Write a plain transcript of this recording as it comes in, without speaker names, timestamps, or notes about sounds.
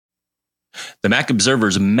The Mac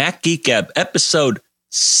Observer's Mac Geek Gab, episode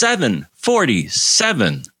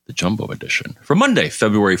 747, the Jumbo Edition, for Monday,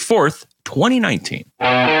 February 4th, 2019.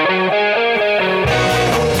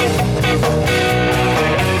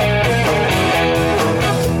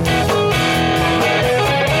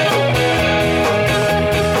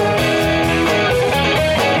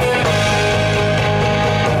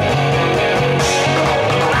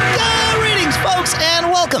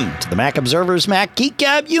 Welcome to the Mac Observer's Mac Geek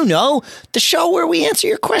Gab. You know, the show where we answer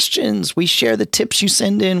your questions. We share the tips you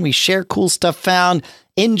send in. We share cool stuff found.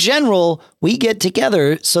 In general, we get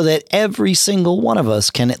together so that every single one of us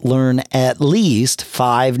can learn at least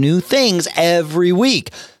 5 new things every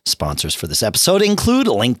week. Sponsors for this episode include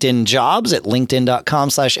LinkedIn Jobs at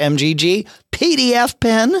linkedin.com/MGG, PDF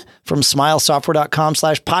Pen from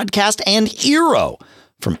smilesoftware.com/podcast, and eero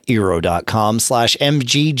from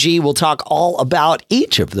eero.com/MGG. We'll talk all about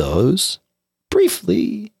each of those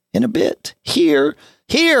briefly in a bit. Here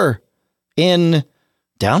in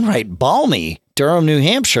downright balmy Durham, New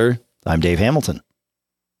Hampshire, I'm Dave Hamilton.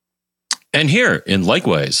 And here in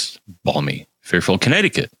likewise balmy Fairfield,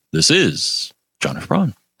 Connecticut, this is John F.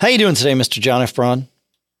 Braun. How you doing today, Mr. John F. Braun?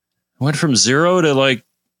 Went from 0 to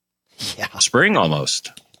spring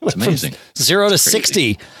almost. It's amazing. 0 to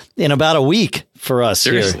 60 in about a week for us.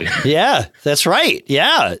 Seriously. Here. Yeah, that's right.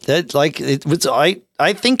 Yeah, it was. I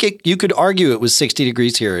think you could argue it was 60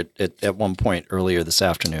 degrees here at one point earlier this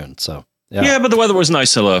afternoon. So yeah, but the weather was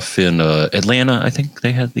nice enough in Atlanta. I think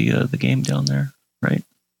they had the game down there, right?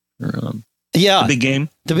 Or, the big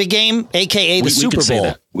game, aka the Super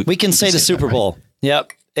Bowl. We can say the Super Bowl.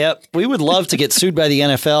 Right? Yep. We would love to get sued by the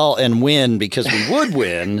NFL and win, because we would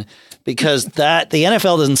win. Because the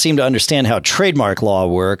NFL doesn't seem to understand how trademark law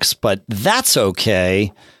works, but that's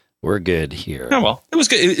okay. We're good here. Oh, well, it was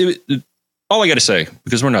good. All I got to say,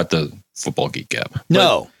 because we're not the football geek gab.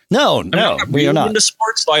 No, we are not. Into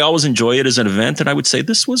sports, so I always enjoy it as an event, and I would say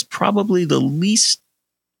this was probably the least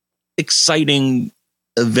exciting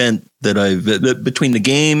event that between the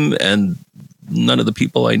game and none of the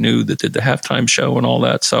people I knew that did the halftime show and all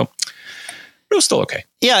that. So it was still okay.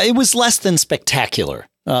 Yeah, it was less than spectacular.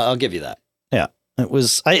 I'll give you that. Yeah, it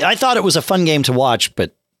was. I thought it was a fun game to watch,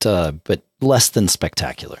 but less than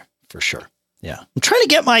spectacular for sure. Yeah, I'm trying to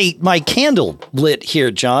get my candle lit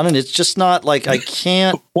here, John, and it's just not like I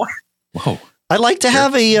can't. What? Whoa! I like to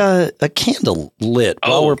have a candle lit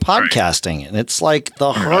while we're podcasting, and it's like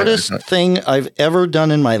the hardest thing I've ever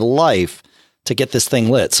done in my life to get this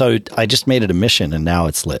thing lit. So I just made it a mission, and now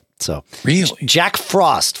it's lit. So really, Jack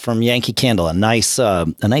Frost from Yankee Candle, a nice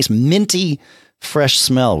minty, fresh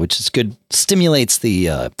smell, which is good. Stimulates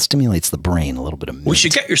the brain a little bit of mint. We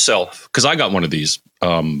should get yourself, because I got one of these.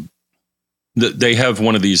 They have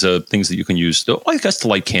one of these things that you can use to, I guess, to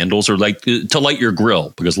light candles, or to light your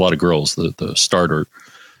grill, because a lot of grills the starter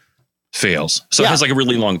fails. So it has a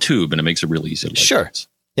really long tube, and it makes it really easy to light. Sure. Things.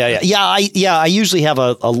 Yeah. I usually have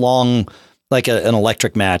a long, an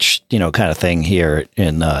electric match, kind of thing here.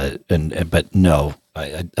 But no,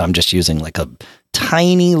 I'm just using a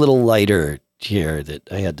tiny little lighter here that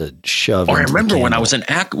I had to shove. I remember when I was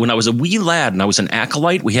a wee lad and I was an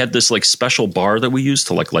acolyte, we had this special bar that we used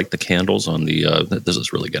to light the candles on the. This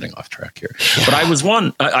is really getting off track here, but I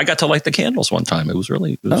got to light the candles one time. It was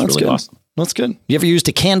really awesome. That's good. You ever used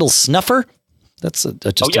a candle snuffer? That's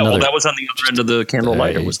just another. Well, that was on the other end of the candle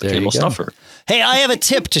lighter. Was the candle snuffer? Hey, I have a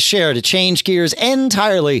tip to share to change gears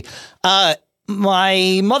entirely.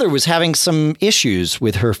 My mother was having some issues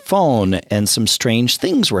with her phone, and some strange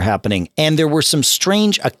things were happening. And there were some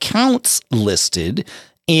strange accounts listed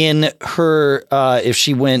in her, if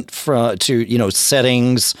she went to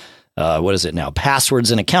settings, what is it now? Passwords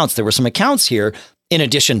and accounts. There were some accounts here in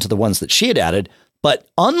addition to the ones that she had added. But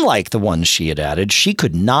unlike the ones she had added, she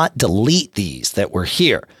could not delete these that were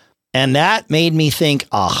here. And that made me think,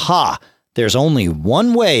 aha, there's only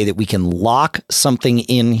one way that we can lock something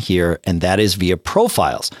in here, and that is via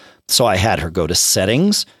profiles. So I had her go to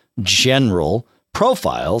settings, general,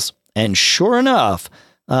 profiles, and sure enough,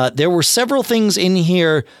 there were several things in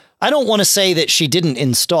here. I don't want to say that she didn't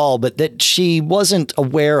install, but that she wasn't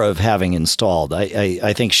aware of having installed.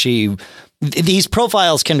 I think these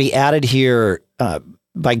profiles can be added here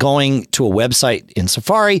by going to a website in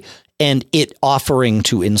Safari and it offering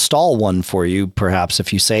to install one for you. Perhaps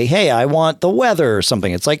if you say, hey, I want the weather or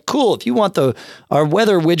something, it's like, cool. If you want our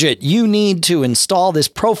weather widget, you need to install this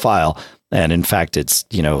profile. And in fact, it's,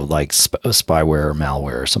 spyware or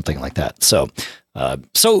malware or something like that. So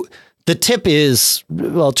the tip is,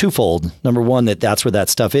 well, twofold. Number one, that's where that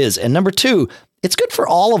stuff is. And number two, it's good for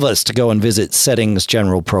all of us to go and visit settings,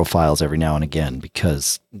 general profiles every now and again,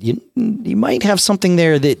 because you might have something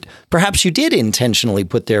there that perhaps you did intentionally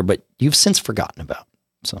put there, but you've since forgotten about.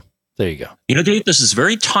 So there you go. You know, Dave, this is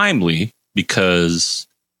very timely because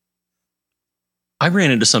I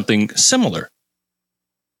ran into something similar.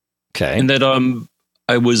 Okay. And that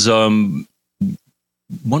I was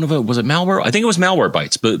one of it was it malware? I think it was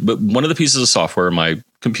Malwarebytes, but one of the pieces of software in my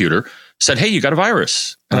computer said, "Hey, you got a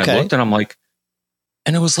virus." And I looked and I'm like,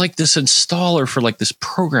 and it was like this installer for like this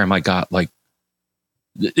program I got. Like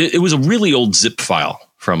it was a really old zip file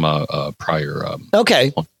from a prior.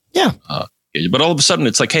 Okay. Yeah. But all of a sudden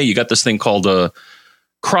it's like, "Hey, you got this thing called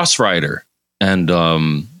Crossrider," and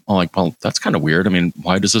I'm like, "Well, that's kind of weird. I mean,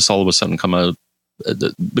 why does this all of a sudden come out?"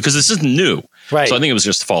 Because this isn't new. Right. So I think it was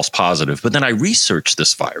just a false positive. But then I researched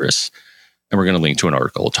this virus, and we're going to link to an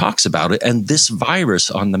article that talks about it. And this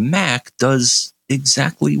virus on the Mac does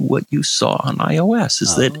exactly what you saw on iOS,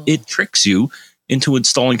 is that it tricks you into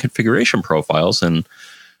installing configuration profiles. And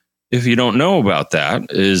if you don't know about that,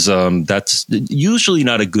 is that's usually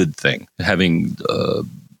not a good thing, having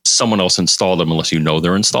someone else install them unless you know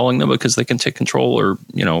they're installing them, because they can take control or,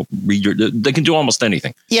 they can do almost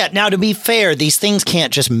anything. Yeah. Now, to be fair, these things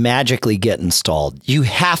can't just magically get installed. You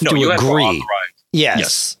have to agree.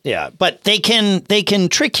 Yes. Yeah. But they can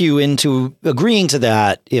trick you into agreeing to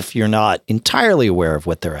that if you're not entirely aware of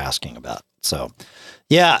what they're asking about. So,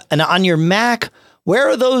 yeah. And on your Mac, where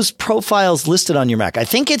are those profiles listed on your Mac? I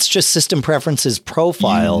think it's just system preferences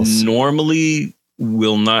profiles. You normally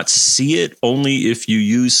will not see it, only if you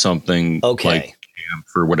use something like Camp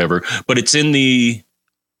or whatever. But it's in the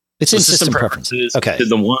system preferences. Okay.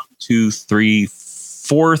 The 1, 2, 3,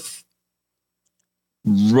 4th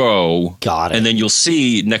row. Got it. And then you'll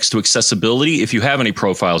see next to accessibility, if you have any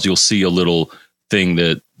profiles, you'll see a little thing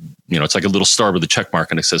that, it's like a little star with a check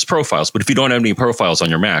mark and it says profiles. But if you don't have any profiles on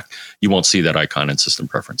your Mac, you won't see that icon in system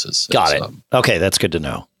preferences. Got it. Okay. That's good to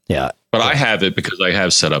know. Yeah. But I have it because I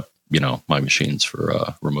have set up, my machines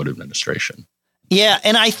for remote administration. Yeah.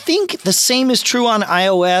 And I think the same is true on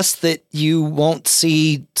iOS, that you won't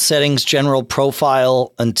see settings general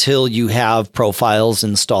profile until you have profiles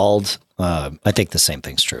installed. I think the same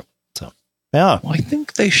thing's true. So, yeah. Well, I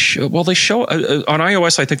think they show, on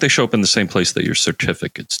iOS, I think they show up in the same place that your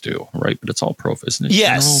certificates do, right? But it's all isn't it?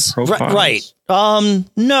 Yes. Right.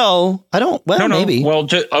 No, I don't. Well, no. Maybe. Well,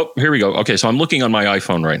 here we go. Okay. So I'm looking on my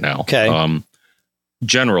iPhone right now. Okay.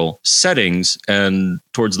 General settings, and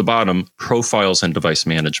towards the bottom, profiles and device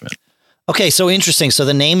management. Okay, so interesting. So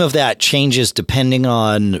the name of that changes depending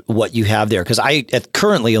on what you have there, because I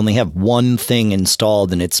currently only have one thing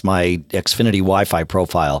installed, and it's my Xfinity Wi-Fi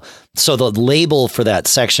profile. So the label for that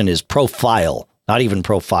section is profile, not even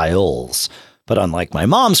profiles. But unlike my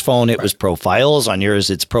mom's phone, it was profiles. On yours,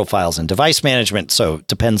 it's profiles and device management. So it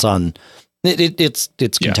depends on it's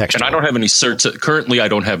contextual. And I don't have any certs. Currently, I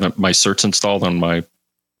don't have my certs installed on my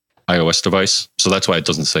iOS device. So that's why it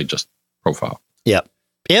doesn't say just profile. Yep.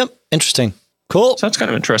 Interesting. Cool. So that's kind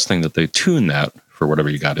of interesting that they tune that for whatever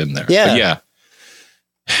you got in there. Yeah. But yeah.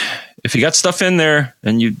 If you got stuff in there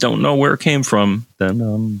and you don't know where it came from,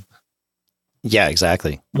 then yeah,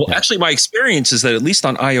 exactly. Well, actually, my experience is that at least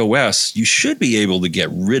on iOS, you should be able to get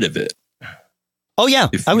rid of it. Oh, yeah.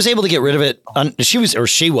 I was able to get rid of it.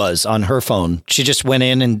 She was on her phone. She just went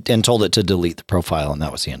in and told it to delete the profile, and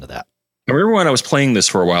that was the end of that. I remember when I was playing this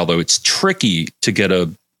for a while, though, it's tricky to get a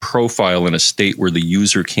profile in a state where the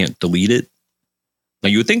user can't delete it. Now,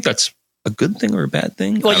 you would think that's a good thing or a bad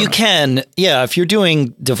thing? Well, you can. Yeah, if you're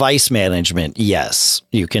doing device management, yes,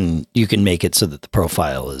 you can make it so that the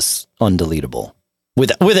profile is undeletable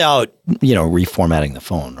without, reformatting the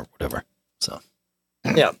phone or whatever. So,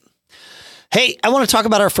 yeah. Hey, I want to talk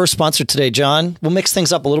about our first sponsor today, John. We'll mix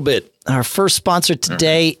things up a little bit. Our first sponsor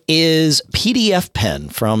today is PDF Pen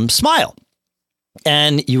from Smile.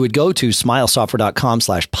 And you would go to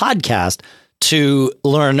smilesoftware.com/podcast to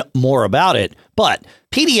learn more about it. But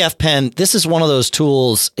PDF Pen, this is one of those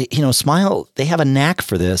tools, Smile, they have a knack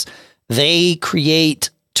for this. They create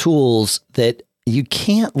tools that you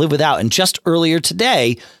can't live without. And just earlier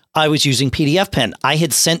today, I was using PDF Pen. I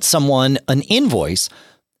had sent someone an invoice,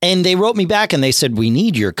 and they wrote me back and they said, "We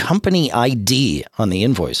need your company ID on the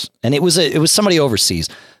invoice." And it was somebody overseas.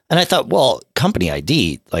 And I thought, well, company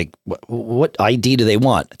ID, like what ID do they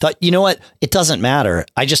want? I thought, you know what? It doesn't matter.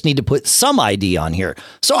 I just need to put some ID on here.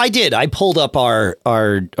 So I did. I pulled up our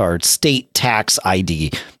state tax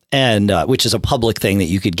ID, and which is a public thing that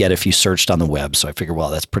you could get if you searched on the web. So I figured, well,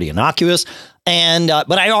 that's pretty innocuous. And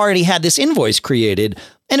but I already had this invoice created.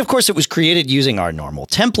 And of course, it was created using our normal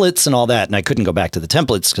templates and all that. And I couldn't go back to the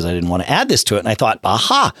templates because I didn't want to add this to it. And I thought,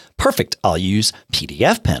 aha, perfect. I'll use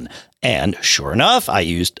PDF Pen. And sure enough,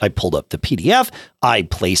 I pulled up the PDF. I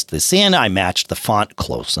placed this in. I matched the font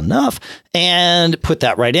close enough and put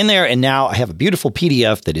that right in there. And now I have a beautiful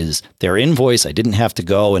PDF that is their invoice. I didn't have to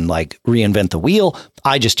go and like reinvent the wheel.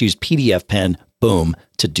 I just used PDF Pen, boom,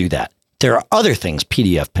 to do that. There are other things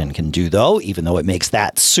PDF Pen can do, though, even though it makes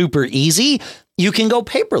that super easy. You can go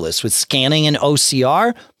paperless with scanning and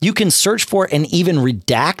OCR. You can search for and even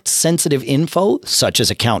redact sensitive info, such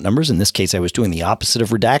as account numbers. In this case, I was doing the opposite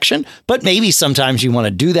of redaction, but maybe sometimes you want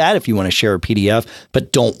to do that if you want to share a PDF,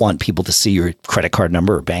 but don't want people to see your credit card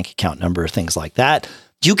number or bank account number or things like that.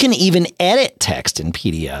 You can even edit text in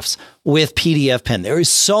PDFs with PDF Pen. There is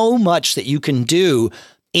so much that you can do.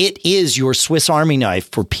 It is your Swiss Army knife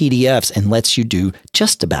for PDFs and lets you do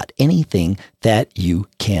just about anything that you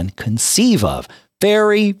can conceive of.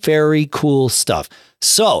 Very, very cool stuff.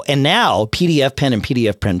 So, and now PDF Pen and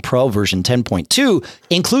PDF Pen Pro version 10.2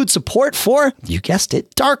 include support for, you guessed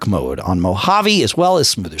it, dark mode on Mojave, as well as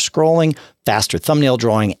smoother scrolling, faster thumbnail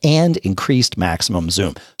drawing, and increased maximum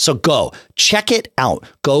zoom. So go check it out.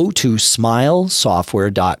 Go to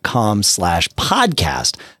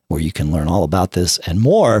smilesoftware.com/podcast, where you can learn all about this and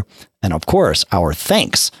more. And of course, our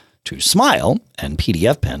thanks to Smile and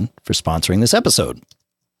PDF Pen for sponsoring this episode.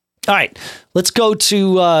 All right, let's go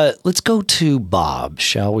to Bob,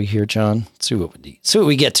 shall we here, John? Let's see what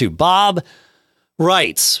we get to. Bob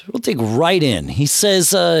writes, we'll dig right in. He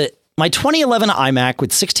says, my 2011 iMac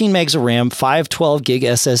with 16 megs of RAM, 512 gig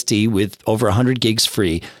SSD with over 100 gigs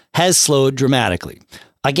free has slowed dramatically.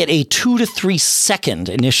 I get a 2 to 3 second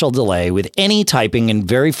initial delay with any typing and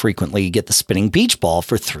very frequently get the spinning beach ball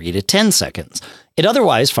for 3 to 10 seconds. It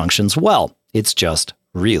otherwise functions well. It's just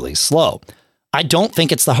really slow. I don't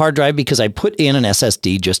think it's the hard drive because I put in an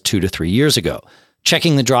SSD just 2 to 3 years ago.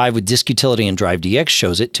 Checking the drive with Disk Utility and Drive DX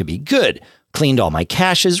shows it to be good. Cleaned all my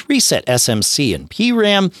caches, reset SMC and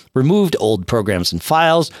PRAM, removed old programs and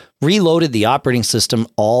files, reloaded the operating system,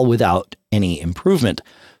 all without any improvement.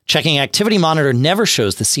 Checking Activity Monitor never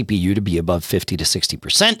shows the CPU to be above 50 to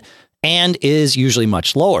 60% and is usually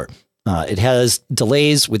much lower. It has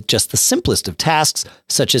delays with just the simplest of tasks,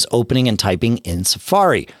 such as opening and typing in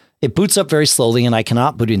Safari. It boots up very slowly and I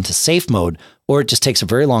cannot boot into safe mode, or it just takes a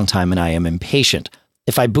very long time and I am impatient.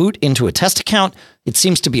 If I boot into a test account, it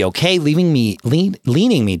seems to be okay, leaning me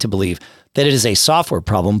to believe that it is a software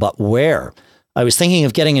problem, but where? I was thinking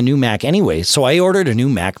of getting a new Mac anyway, so I ordered a new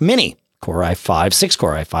Mac Mini, Core i5,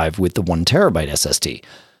 6-core i5 with the 1 terabyte SSD.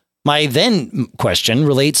 My then question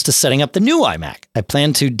relates to setting up the new iMac. I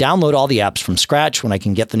plan to download all the apps from scratch when I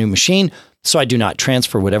can get the new machine, so I do not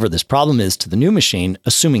transfer whatever this problem is to the new machine,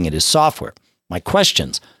 assuming it is software. My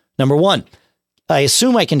questions. Number 1, I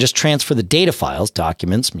assume I can just transfer the data files,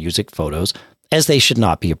 documents, music, photos, as they should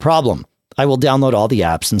not be a problem. I will download all the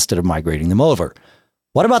apps instead of migrating them over.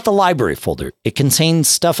 What about the library folder? It contains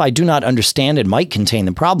stuff I do not understand and might contain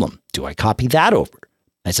the problem. Do I copy that over?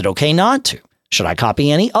 I said, okay, not to. Should I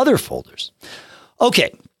copy any other folders?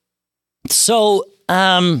 Okay. So,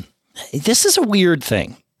 this is a weird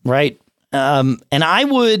thing, right? And I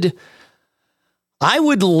would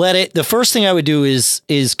let it, the first thing I would do is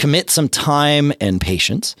commit some time and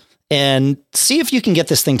patience and see if you can get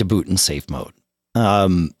this thing to boot in safe mode.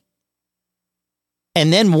 And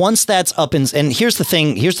then once that's up and here's the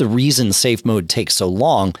thing, here's the reason safe mode takes so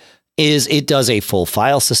long is it does a full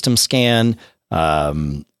file system scan,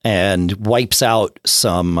 and wipes out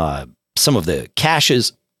some of the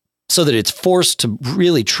caches so that it's forced to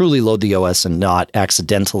really truly load the OS and not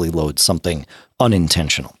accidentally load something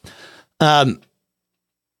unintentional.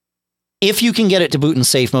 If you can get it to boot in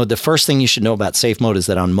safe mode, the first thing you should know about safe mode is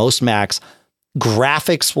that on most Macs,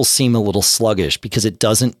 graphics will seem a little sluggish because it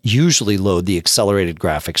doesn't usually load the accelerated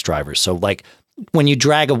graphics drivers. So like when you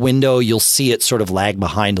drag a window, you'll see it sort of lag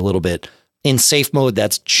behind a little bit. In safe mode,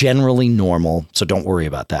 that's generally normal, so don't worry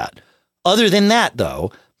about that. Other than that,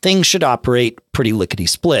 though, things should operate pretty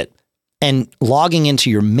lickety-split. And logging into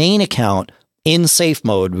your main account in safe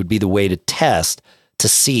mode would be the way to test to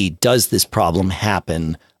see, does this problem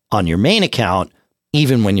happen on your main account,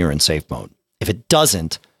 even when you're in safe mode? If it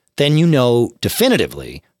doesn't, then you know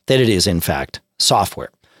definitively that it is, in fact, software.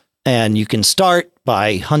 And you can start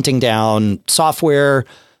by hunting down software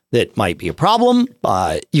that might be a problem.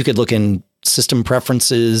 You could look in system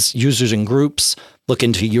preferences, users and groups, look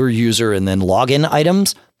into your user and then login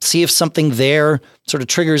items, see if something there sort of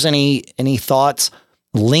triggers any thoughts.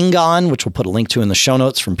 Lingon, which we'll put a link to in the show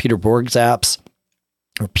notes from Peter Borg's apps,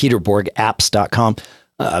 or peterborgapps.com,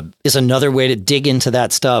 is another way to dig into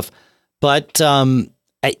that stuff. But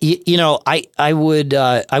I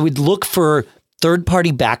would look for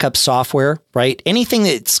third-party backup software, right? Anything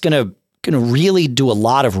that's going to really do a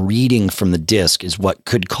lot of reading from the disk is what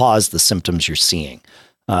could cause the symptoms you're seeing.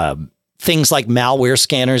 Things like malware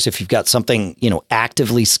scanners, if you've got something,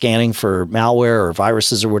 actively scanning for malware or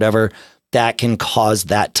viruses or whatever, that can cause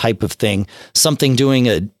that type of thing. Something doing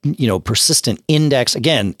a, persistent index.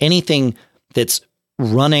 Again, anything that's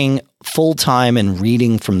running full time and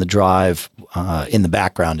reading from the drive in the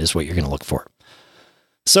background is what you're going to look for.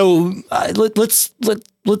 So let's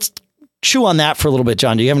chew on that for a little bit,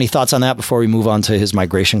 John. Do you have any thoughts on that before we move on to his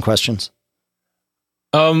migration questions?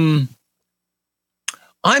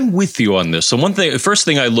 I'm with you on this. So first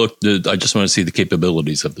thing I looked at, I just want to see the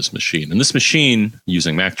capabilities of this machine. And this machine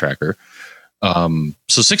using Mac Tracker, so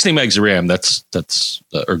 60 megs of RAM, that's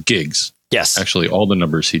or gigs. Yes. Actually, all the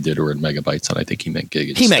numbers he did were in megabytes, and I think he meant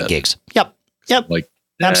gigs. He meant gigs. Yep. Like,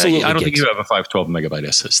 absolutely. I don't think you have a 512 megabyte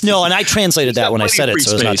SSD. No, and I translated that when I said it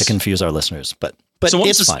so as not to confuse our listeners. But so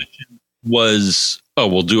it's fine. Was,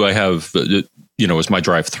 do I have, is my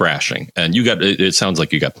drive thrashing? And it sounds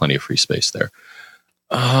like you got plenty of free space there.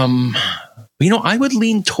 I would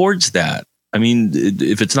lean towards that. I mean,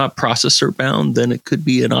 if it's not processor bound, then it could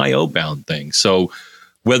be an IO bound thing. So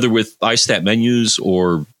whether with iStat menus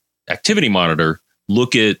or activity monitor,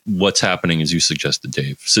 look at what's happening as you suggested,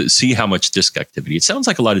 Dave. So see how much disk activity. It sounds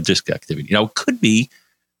like a lot of disk activity. Now it could be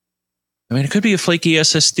a flaky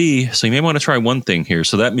SSD. So you may want to try one thing here.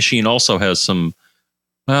 So that machine also has some,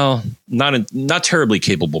 not terribly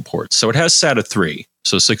capable ports. So it has SATA 3.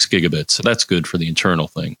 So 6 gigabits. So that's good for the internal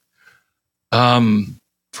thing.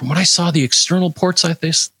 From what I saw, the external ports, I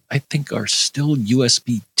think are still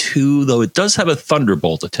USB 2, though it does have a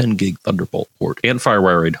Thunderbolt, a 10 gig Thunderbolt port, and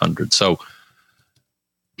FireWire 800. So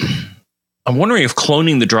I'm wondering if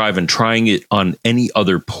cloning the drive and trying it on any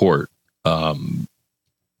other port. Why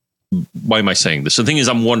am I saying this? The thing is,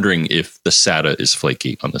 I'm wondering if the SATA is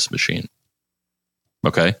flaky on this machine.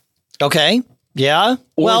 Okay. Yeah.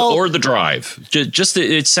 Or the drive. Just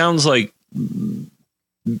it sounds like,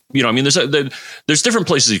 there's different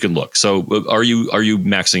places you can look. So are you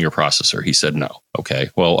maxing your processor? He said no. Okay.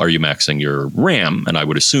 Well, are you maxing your RAM? And I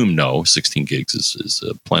would assume no. 16 gigs is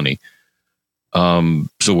plenty. So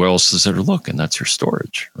where else is there to look? And that's your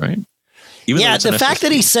storage, right? The fact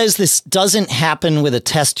that he says this doesn't happen with a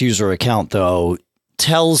test user account, though,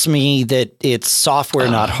 tells me that it's software,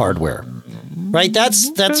 not hardware. Right. That's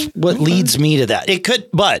what leads me to that. It could.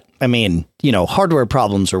 But I mean, hardware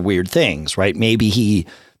problems are weird things. Right. Maybe he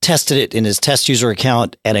tested it in his test user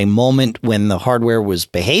account at a moment when the hardware was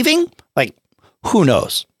behaving. Like, who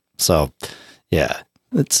knows? So, yeah,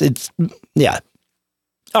 it's yeah.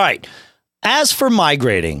 All right. As for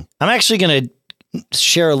migrating, I'm actually going to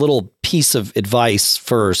share a little piece of advice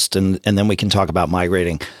first, and then we can talk about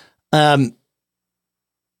migrating.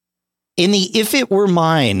 In the if it were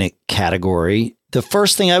mine category, the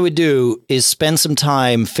first thing I would do is spend some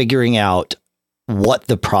time figuring out what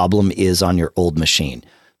the problem is on your old machine.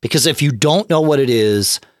 Because if you don't know what it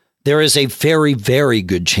is, there is a very, very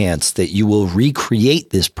good chance that you will recreate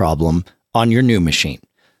this problem on your new machine.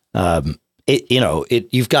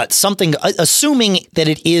 You've got something, assuming that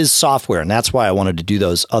it is software. And that's why I wanted to do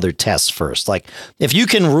those other tests first. Like if you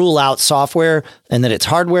can rule out software and that it's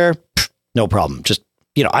hardware, no problem. Just,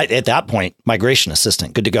 at that point, migration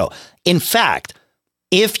assistant, good to go. In fact,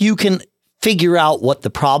 if you can figure out what the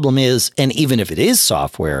problem is, and even if it is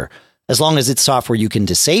software, as long as it's software you can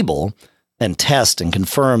disable and test and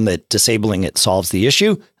confirm that disabling it solves the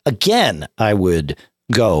issue, again, I would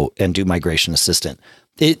go and do migration assistant.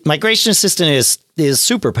 Migration assistant is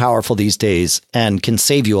super powerful these days and can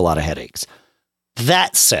save you a lot of headaches.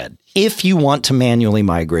 That said, if you want to manually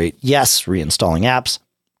migrate, yes, reinstalling apps,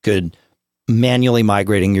 good. Manually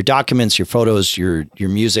migrating your documents, your photos, your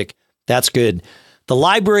music, that's good. The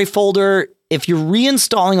library folder, if you're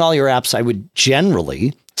reinstalling all your apps, I would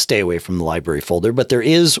generally stay away from the library folder, but there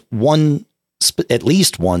is at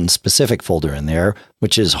least one specific folder in there,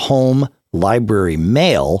 which is home library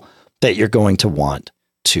mail, that you're going to want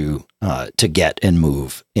to get and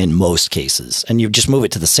move in most cases. And you just move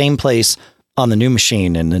it to the same place on the new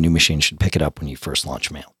machine, and the new machine should pick it up when you first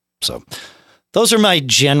launch mail. So those are my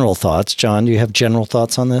general thoughts. John, do you have general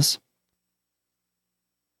thoughts on this?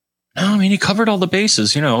 No, I mean, he covered all the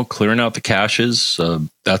bases, clearing out the caches.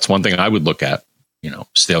 That's one thing I would look at,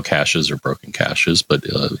 stale caches or broken caches, but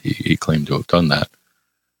he claimed to have done that.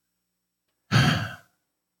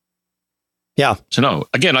 Yeah. So no,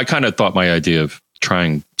 again, I kind of thought my idea of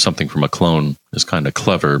trying something from a clone is kind of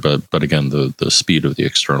clever, but again, the speed of the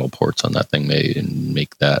external ports on that thing may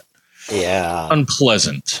make that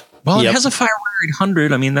unpleasant. Well, it has a FireWire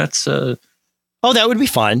 800. I mean, that's... Oh, that would be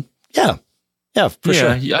fine. Yeah. Yeah, for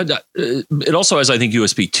sure. Yeah, it also has, I think,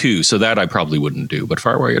 USB 2, so that I probably wouldn't do. But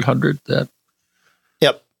FireWire 800, that...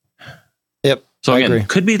 Yep. So I again, agree.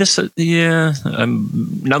 could be this. Yeah.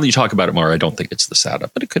 Now that you talk about it more, I don't think it's the SATA,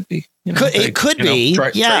 but it could be. It could be.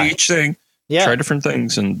 Try each thing. Yeah. Try different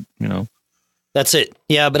things, and That's it.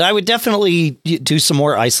 Yeah, but I would definitely do some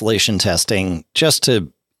more isolation testing just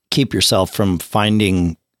to keep yourself from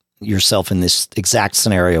finding yourself in this exact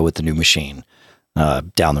scenario with the new machine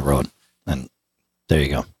down the road. And there you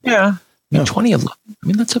go. Yeah. 2011. I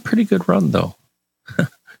mean, that's a pretty good run, though.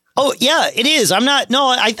 Oh, yeah, it is.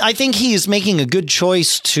 I think he's making a good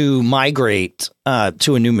choice to migrate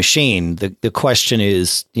to a new machine. The question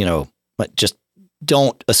is, just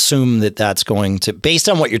don't assume that that's going to, based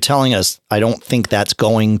on what you're telling us, I don't think that's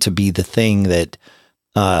going to be the thing that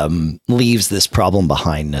leaves this problem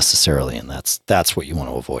behind necessarily. And that's what you want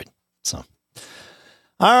to avoid. So,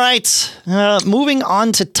 all right. Moving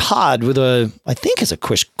on to Todd with I think is a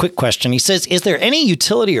quick question. He says, is there any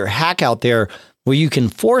utility or hack out there where you can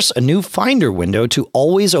force a new Finder window to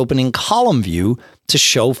always open in column view to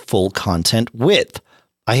show full content width?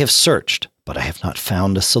 I have searched, but I have not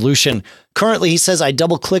found a solution. Currently, he says I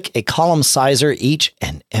double click a column sizer each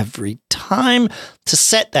and every time to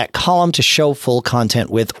set that column to show full content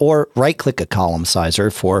width, or right click a column sizer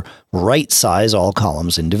for right size all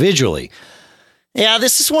columns individually. Yeah,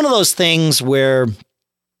 this is one of those things where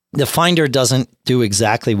the Finder doesn't do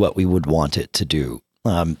exactly what we would want it to do.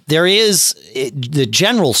 There is the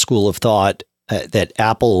general school of thought that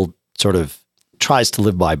Apple sort of tries to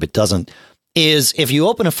live by, but doesn't, is if you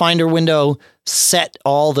open a Finder window, set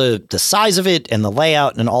all the size of it and the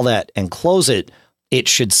layout and all that and close it, it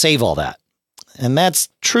should save all that. And that's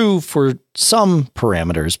true for some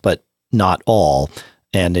parameters, but not all.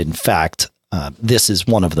 And in fact, this is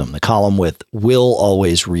one of them. The column width will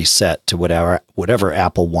always reset to whatever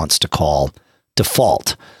Apple wants to call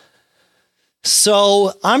default.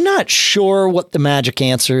 So I'm not sure what the magic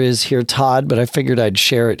answer is here, Todd, but I figured I'd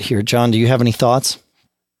share it here. John, do you have any thoughts?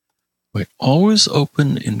 Wait, always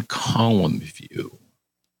open in column view.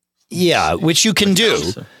 Yeah, which you can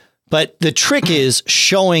do. But the trick is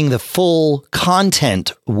showing the full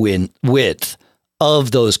content width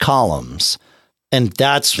of those columns. And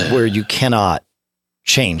that's where you cannot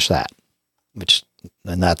change that,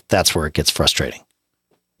 and that's where it gets frustrating.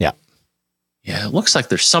 Yeah, it looks like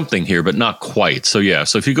there's something here, but not quite. So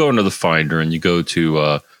so if you go into the Finder and you go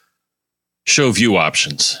to show view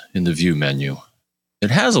options in the view menu,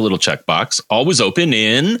 it has a little checkbox, always open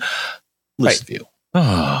in list view.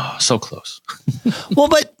 Oh, so close. Well,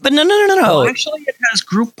 but no. Oh, actually, it has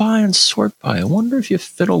group by and sort by. I wonder if you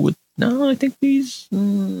fiddle with. No, I think these.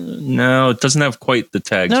 No, it doesn't have quite the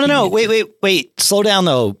tags. No. Wait. Slow down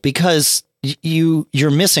though, because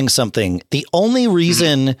you're missing something. The only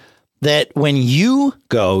reason that when you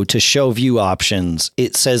go to show view options,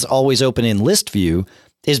 it says always open in list view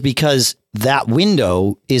is because that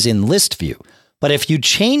window is in list view. But if you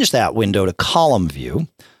change that window to column view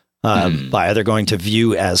by either going to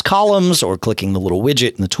view as columns or clicking the little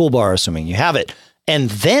widget in the toolbar, assuming you have it, and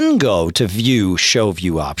then go to view show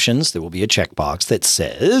view options, there will be a checkbox that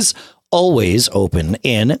says always open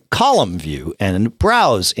in column view and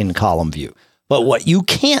browse in column view. But what you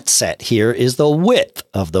can't set here is the width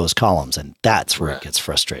of those columns, and that's where it gets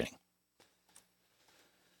frustrating.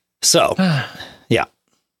 So, yeah.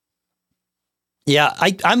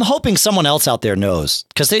 I'm hoping someone else out there knows,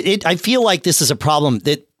 because I feel like this is a problem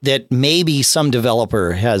that maybe some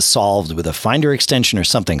developer has solved with a Finder extension or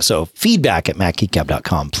something. So feedback at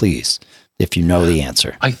macgeekgab.com, please, if you know the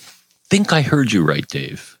answer. I think I heard you right,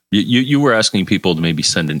 Dave. You were asking people to maybe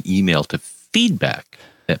send an email to feedback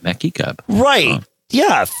at Mac Geek Gab. Right.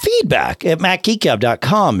 Yeah. Feedback at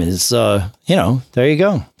macgeekgab.com is, there you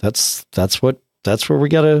go. That's what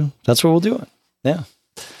we'll do it. Yeah.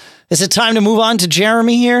 Is it time to move on to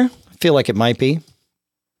Jeremy here? I feel like it might be.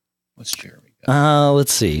 What's Jeremy got?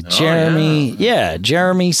 Let's see. Jeremy. Yeah.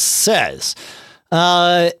 Jeremy says,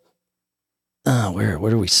 where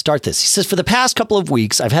do we start this? He says, for the past couple of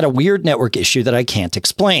weeks, I've had a weird network issue that I can't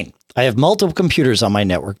explain. I have multiple computers on my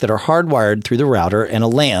network that are hardwired through the router and a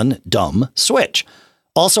LAN dumb switch.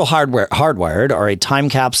 Also hardwired are a time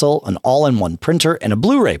capsule, an all-in-one printer, and a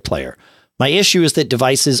Blu-ray player. My issue is that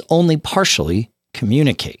devices only partially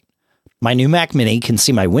communicate. My new Mac Mini can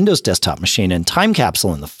see my Windows desktop machine and time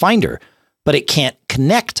capsule in the Finder, but it can't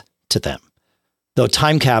connect to them. Though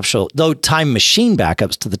time machine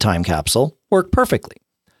backups to the time capsule work perfectly.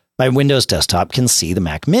 My Windows desktop can see the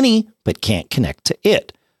Mac Mini, but can't connect to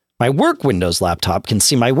it. My work Windows laptop can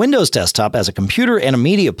see my Windows desktop as a computer and a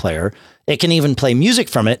media player. It can even play music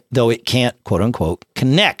from it, though it can't, quote unquote,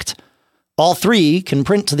 connect. All three can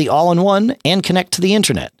print to the all-in-one and connect to the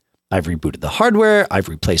internet. I've rebooted the hardware, I've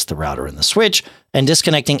replaced the router and the switch, and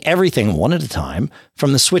disconnecting everything one at a time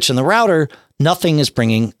from the switch and the router, nothing is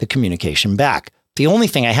bringing the communication back. The only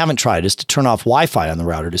thing I haven't tried is to turn off Wi-Fi on the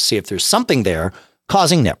router to see if there's something there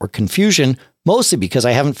causing network confusion, mostly because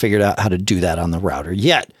I haven't figured out how to do that on the router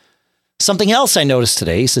yet. Something else I noticed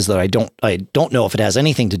today is that I don't know if it has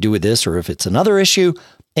anything to do with this or if it's another issue.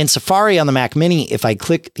 In Safari on the Mac Mini, if I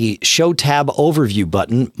click the Show Tab Overview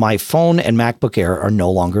button, my phone and MacBook Air are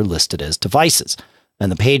no longer listed as devices,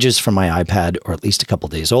 and the pages from my iPad are at least a couple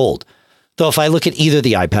days old. Though if I look at either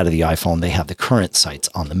the iPad or the iPhone, they have the current sites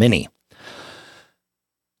on the Mini.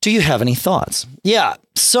 Do you have any thoughts? Yeah,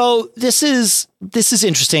 so this is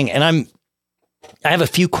interesting, and I have a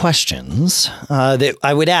few questions that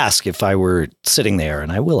I would ask if I were sitting there,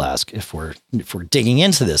 and I will ask if we're digging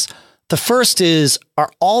into this. The first is,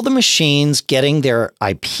 are all the machines getting their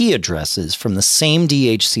IP addresses from the same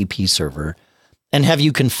DHCP server? And have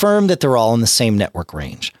you confirmed that they're all in the same network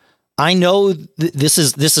range? I know this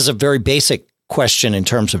is a very basic question in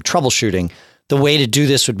terms of troubleshooting. The way to do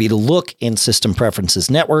this would be to look in System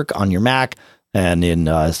Preferences Network on your Mac and in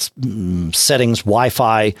Settings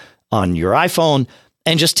Wi-Fi on your iPhone,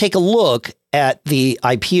 and just take a look at the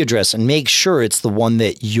IP address and make sure it's the one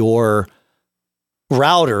that your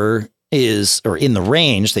router is, or in the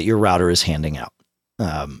range that your router is handing out.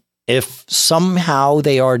 If somehow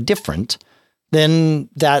they are different, then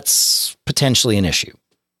that's potentially an issue,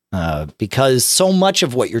 because so much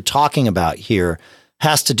of what you're talking about here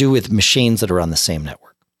has to do with machines that are on the same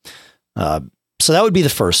network. So that would be the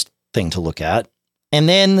first thing to look at. And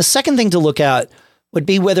then the second thing to look at would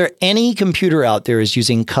be whether any computer out there is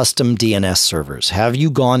using custom DNS servers. Have you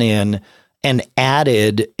gone in and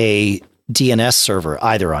added a DNS server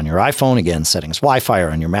either on your iPhone, again, Settings Wi-Fi,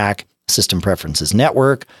 or on your Mac, System Preferences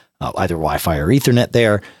Network, either Wi-Fi or Ethernet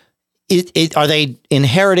there? Are they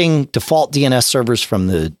inheriting default DNS servers from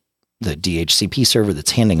the DHCP server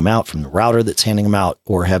that's handing them out, from the router that's handing them out,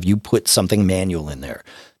 or have you put something manual in there?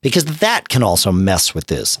 Because that can also mess with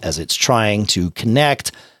this as it's trying to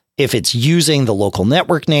connect. If it's using the local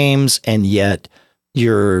network names and yet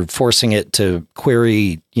you're forcing it to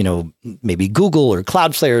query, maybe Google or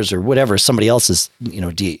Cloudflare's or whatever, somebody else's,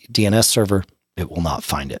 DNS server, it will not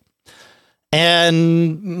find it.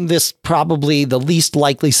 And this probably the least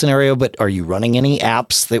likely scenario, but are you running any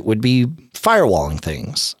apps that would be firewalling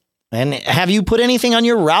things? And have you put anything on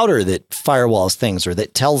your router that firewalls things or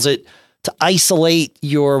that tells it to isolate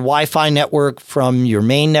your Wi-Fi network from your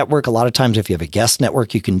main network? A lot of times if you have a guest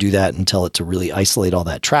network, you can do that and tell it to really isolate all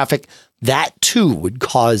that traffic. That too would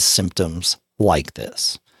cause symptoms like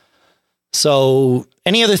this. So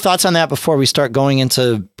any other thoughts on that before we start going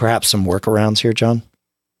into perhaps some workarounds here, John?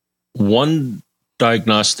 One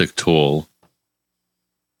diagnostic tool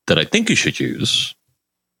that I think you should use,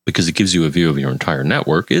 because it gives you a view of your entire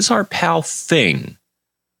network, is our pal Thing.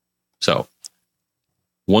 So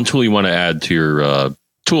one tool you want to add to your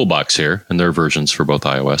toolbox here, and there are versions for both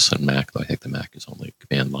iOS and Mac. I think the Mac is only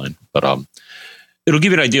command line, but it'll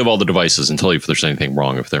give you an idea of all the devices and tell you if there's anything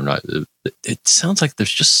wrong. If they're not, it sounds like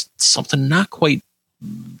there's just something not quite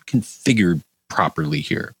configured properly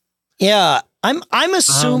here. Yeah, I'm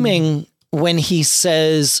assuming when he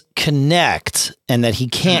says connect and that he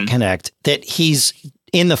can't connect, that he's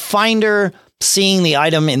in the Finder seeing the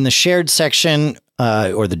item in the shared section,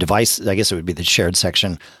 or the device, I guess it would be the shared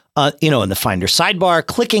section, in the Finder sidebar,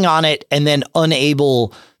 clicking on it and then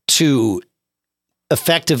unable to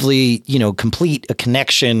effectively, complete a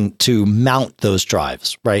connection to mount those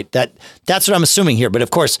drives, right? That's what I'm assuming here. But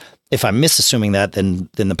of course, if I'm misassuming that, then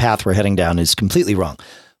the path we're heading down is completely wrong.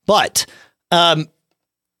 But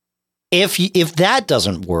if that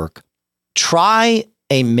doesn't work, try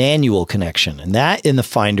a manual connection, and that in the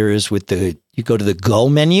Finder is with you go to the Go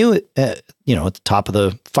menu, at the top of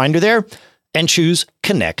the Finder there, and choose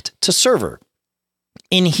Connect to Server.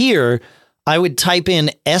 In here, I would type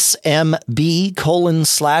in SMB://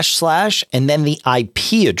 and then the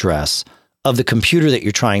IP address of the computer that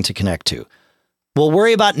you're trying to connect to. We'll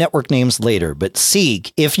worry about network names later, but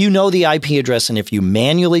seek, if you know the IP address and if you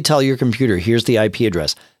manually tell your computer, here's the IP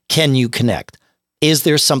address, can you connect? Is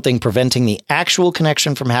there something preventing the actual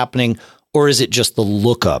connection from happening, or is it just the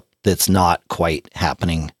lookup that's not quite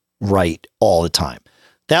happening right all the time?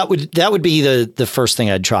 That would be the first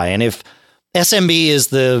thing I'd try. And if SMB is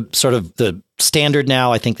the sort of the standard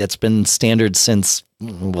now, I think that's been standard since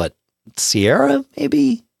Sierra,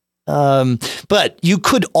 maybe? But you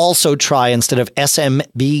could also try, instead of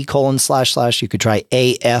SMB:// you could try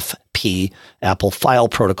AFP, Apple File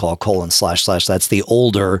Protocol: // That's the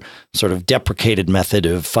older sort of deprecated method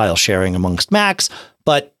of file sharing amongst Macs,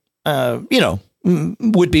 but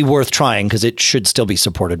would be worth trying because it should still be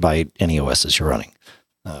supported by any OSs you're running.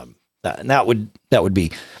 That would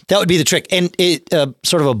be the trick. And it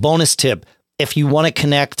sort of a bonus tip: if you want to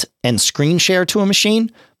connect and screen share to a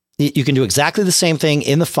machine, you can do exactly the same thing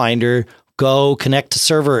in the Finder. Go connect to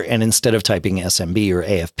server, and instead of typing SMB or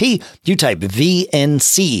AFP, you type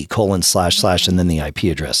VNC:// and then the IP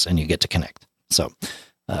address, and you get to connect. So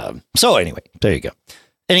anyway, there you go.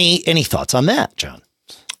 Any thoughts on that, John?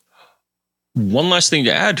 One last thing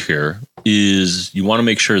to add here is you want to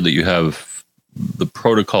make sure that you have the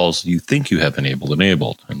protocols you think you have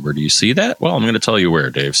enabled. And where do you see that? Well, I'm going to tell you where,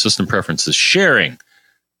 Dave. System preferences, sharing.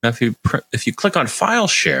 Now, if you click on file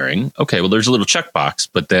sharing, okay, well, there's a little checkbox,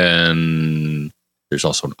 but then there's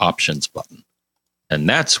also an options button. And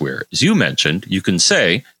that's where, as you mentioned, you can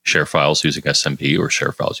say share files using SMB or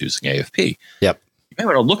share files using AFP. Yep. You may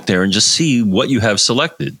want to look there and just see what you have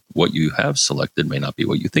selected. What you have selected may not be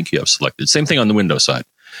what you think you have selected. Same thing on the Windows side.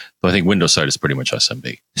 But I think Windows side is pretty much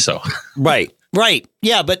SMB. So Right.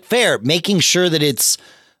 Yeah, but fair. Making sure that it's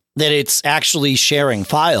actually sharing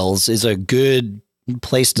files is a good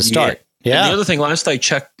place to start. Yeah. And the other thing, last I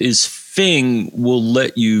checked, is Fing will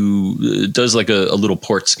let you, does like a little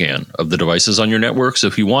port scan of the devices on your network. So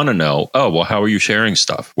if you want to know, how are you sharing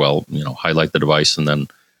stuff? Well, highlight the device and then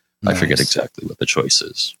nice. I forget exactly what the choice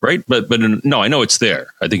is, right? But no, I know it's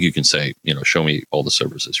there. I think you can say, show me all the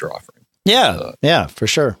services you're offering. Yeah, for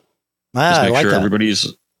sure. Just make like sure that.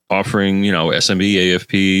 everybody's offering, SMB,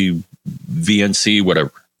 AFP, VNC,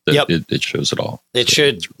 whatever. Yep. It shows it all. It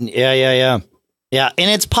should. Yeah. Yeah,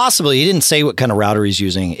 and it's possible. He didn't say what kind of router he's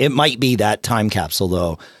using. It might be that time capsule,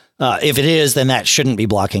 though. If it is, then that shouldn't be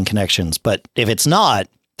blocking connections. But if it's not,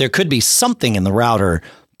 there could be something in the router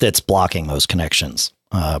that's blocking those connections.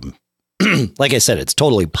 Like I said, it's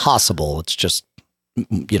totally possible. It's just,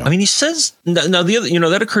 I mean, he says, now the other,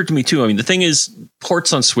 that occurred to me too. I mean, the thing is,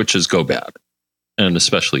 ports on switches go bad, and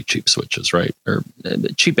especially cheap switches, right? Or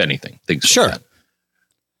cheap anything. Things sure. Go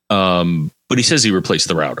bad. But he says he replaced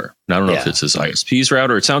the router. Now, I don't know if it's his ISP's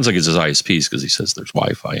router. It sounds like it's his ISP's because he says there's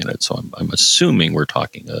Wi-Fi in it. So I'm assuming we're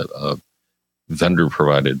talking a vendor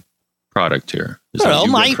provided product here. Well,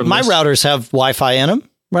 my routers have Wi-Fi in them,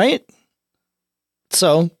 right?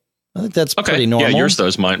 So I think that's pretty normal. Yeah, yours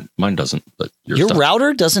does. Mine doesn't. But your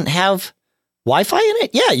router doesn't have Wi-Fi in it?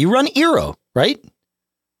 Yeah, you run eero, right?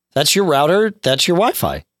 That's your router. That's your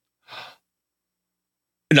Wi-Fi.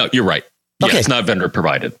 No, you're right. Yeah, okay. It's not vendor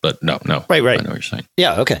provided, but no. Right. I know what you're saying.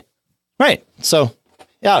 Yeah. Okay. Right. So,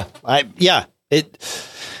 it's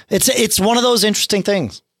one of those interesting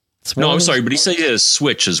things. No, I'm sorry, but he said he has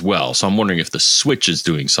switch as well. So I'm wondering if the switch is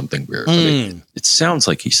doing something weird. It sounds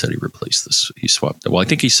like he said he replaced this. He swapped it. Well, I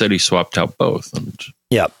think he said he swapped out both.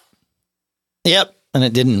 Yep. And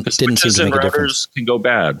it didn't seem to make a difference. Can go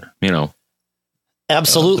bad,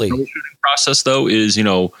 Absolutely. The troubleshooting process, though, is,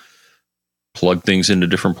 plug things into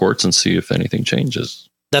different ports and see if anything changes.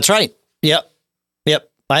 That's right. Yep.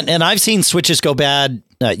 And I've seen switches go bad.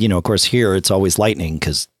 Of course, here it's always lightning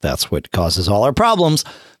because that's what causes all our problems.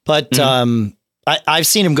 But I've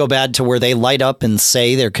seen them go bad to where they light up and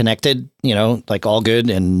say they're connected, like all good,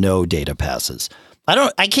 and no data passes.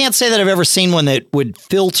 I can't say that I've ever seen one that would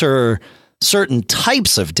filter certain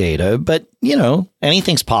types of data, but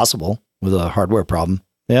anything's possible with a hardware problem.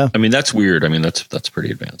 Yeah. I mean, that's weird. I mean, that's pretty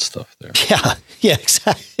advanced stuff there. Yeah,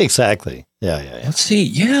 exactly. Yeah. Let's see.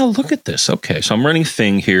 Yeah, look at this. Okay, so I'm running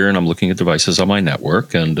Fing here, and I'm looking at devices on my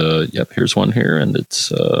network, and here's one here, and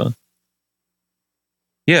it's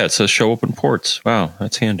it says show open ports. Wow,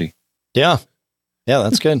 that's handy. Yeah,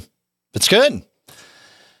 that's good. It's good.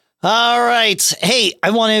 All right. Hey,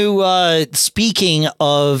 I want to, speaking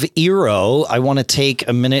of eero, I want to take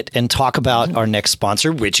a minute and talk about our next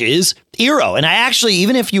sponsor, which is eero. And I actually,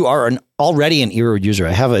 even if you are already an eero user,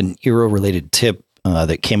 I have an eero related tip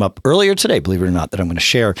that came up earlier today, believe it or not, that I'm going to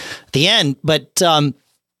share at the end. But,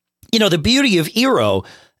 the beauty of eero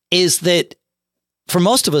is that for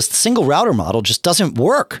most of us, the single router model just doesn't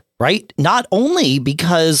work, right? Not only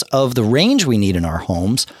because of the range we need in our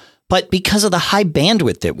homes, but because of the high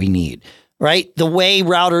bandwidth that we need, right? The way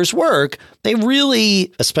routers work, they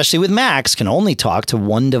really, especially with Macs, can only talk to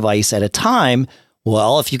one device at a time.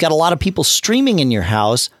 Well, if you've got a lot of people streaming in your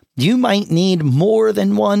house, you might need more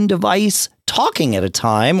than one device talking at a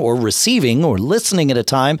time, or receiving or listening at a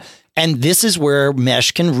time. And this is where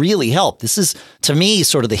mesh can really help. This is, to me,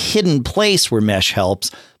 sort of the hidden place where mesh helps,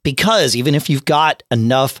 because even if you've got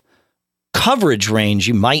enough coverage range,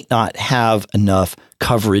 you might not have enough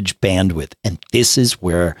coverage bandwidth. And this is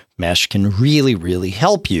where Mesh can really, really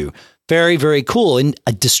help you. Very, very cool. And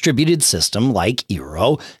a distributed system like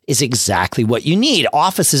eero is exactly what you need.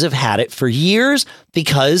 Offices have had it for years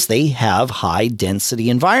because they have high density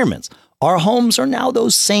environments. Our homes are now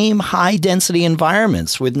those same high density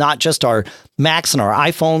environments with not just our Macs and our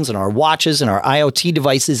iPhones and our watches and our IoT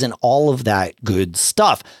devices and all of that good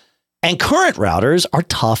stuff. And current routers are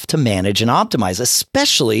tough to manage and optimize,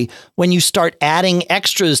 especially when you start adding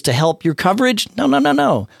extras to help your coverage.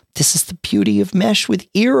 No. This is the beauty of Mesh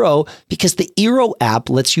with eero, because the eero app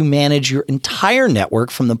lets you manage your entire network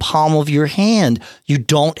from the palm of your hand. You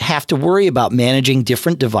don't have to worry about managing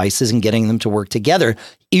different devices and getting them to work together.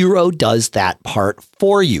 Eero does that part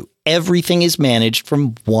for you. Everything is managed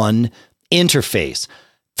from one interface.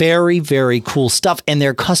 Very, very cool stuff. And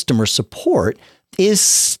their customer support is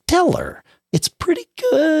stellar. It's pretty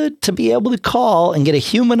good to be able to call and get a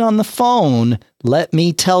human on the phone, let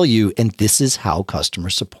me tell you. And this is how customer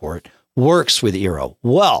support works with eero.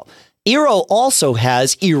 Well, eero also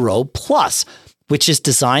has eero Plus, which is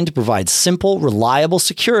designed to provide simple, reliable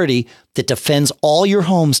security that defends all your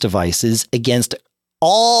home's devices against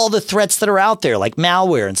all the threats that are out there, like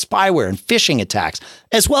malware and spyware and phishing attacks,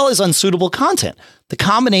 as well as unsuitable content. The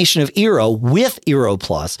combination of eero with eero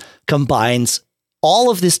Plus combines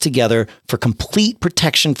all of this together for complete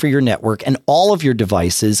protection for your network and all of your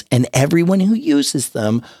devices, and everyone who uses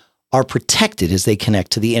them are protected as they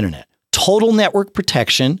connect to the internet. Total network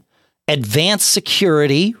protection, advanced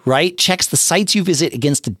security, right? Checks the sites you visit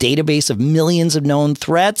against a database of millions of known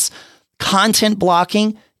threats, content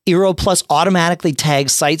blocking. eero Plus automatically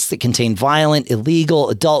tags sites that contain violent,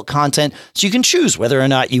 illegal, adult content, so you can choose whether or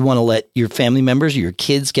not you want to let your family members or your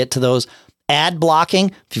kids get to those. Ad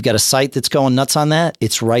blocking, if you've got a site that's going nuts on that,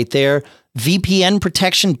 it's right there. VPN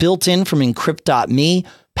protection built in from Encrypt.me,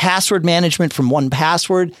 password management from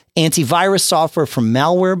 1Password, antivirus software from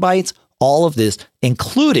Malwarebytes, all of this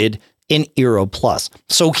included in eero Plus.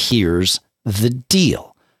 So here's the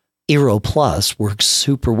deal. eero Plus works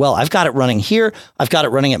super well. I've got it running here. I've got it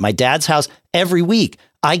running at my dad's house. Every week,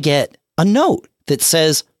 I get a note that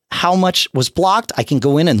says how much was blocked. I can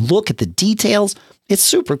go in and look at the details. It's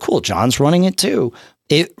super cool. John's running it too.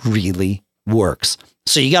 It really works.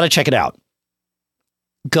 So you got to check it out.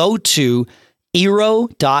 Go to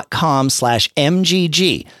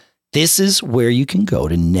eero.com/MGG. This is where you can go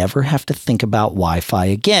to never have to think about Wi-Fi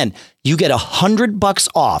again. You get $100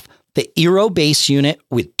 off the eero base unit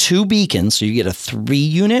with 2 beacons. So you get a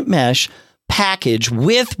 3-unit mesh package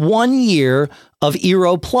with 1 year of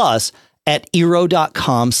eero Plus at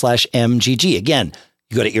eero.com/MGG. Again,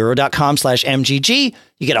 you go to eero.com/MGG,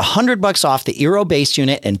 you get $100 off the eero base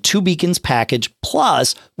unit and 2 beacons package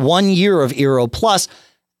plus 1 year of eero Plus.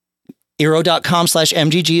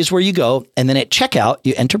 Eero.com/MGG is where you go. And then at checkout,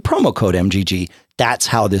 you enter promo code MGG. That's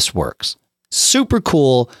how this works. Super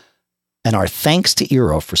cool. And our thanks to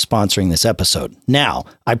eero for sponsoring this episode. Now,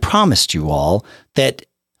 I promised you all that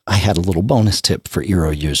I had a little bonus tip for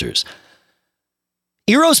eero users.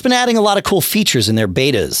 Eero's been adding a lot of cool features in their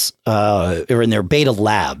betas, or in their beta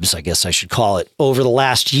labs, I guess I should call it, over the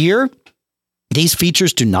last year. These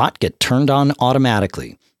features do not get turned on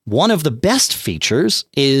automatically. One of the best features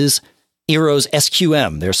is Eero's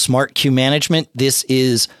SQM, their smart queue management. This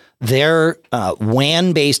is their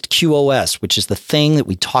WAN-based QoS, which is the thing that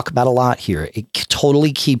we talk about a lot here. It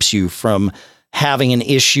totally keeps you from having an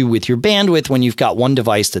issue with your bandwidth when you've got one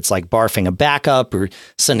device that's like barfing a backup or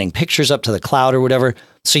sending pictures up to the cloud or whatever.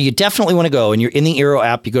 So you definitely want to go, and you're in the eero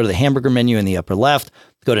app, you go to the hamburger menu in the upper left,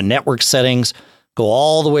 go to network settings, go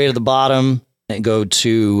all the way to the bottom and go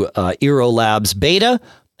to eero Labs beta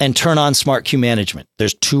and turn on smart queue management.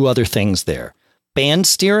 There's 2 other things there: band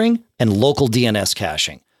steering and local DNS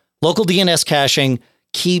caching. Local DNS caching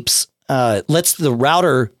keeps lets the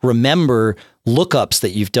router remember lookups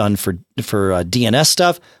that you've done for DNS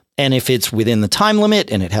stuff. And if it's within the time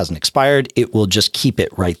limit and it hasn't expired, it will just keep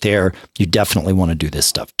it right there. You definitely want to do this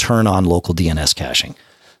stuff. Turn on local DNS caching.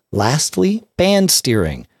 Lastly, band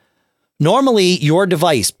steering. Normally, your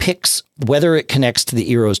device picks whether it connects to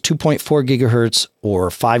the eero's 2.4 gigahertz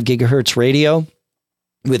or 5 gigahertz radio.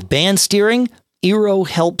 With band steering, eero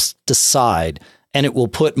helps decide, and it will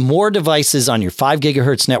put more devices on your 5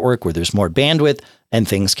 gigahertz network where there's more bandwidth and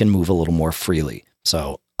things can move a little more freely.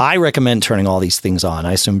 So I recommend turning all these things on.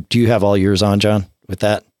 I assume, do you have all yours on, John, with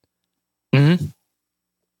that? Mm-hmm.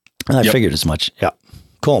 I figured as much. Yeah.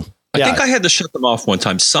 Cool. I think I had to shut them off one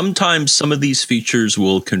time. Sometimes some of these features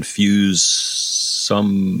will confuse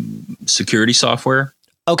some security software.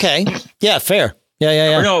 Okay. Yeah, fair.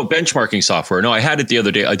 Yeah. Or no, benchmarking software. No, I had it the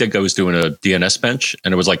other day. I think I was doing a DNS bench,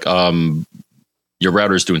 and it was like, your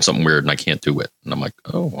router's doing something weird, and I can't do it. And I'm like,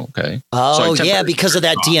 oh, okay. Oh, yeah, because of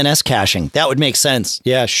that DNS caching. That would make sense.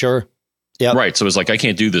 Yeah, sure. Yeah. Right. So it was like, I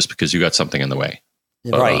can't do this because you got something in the way.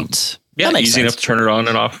 Right. Yeah, easy enough to turn it on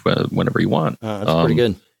and off whenever you want. That's pretty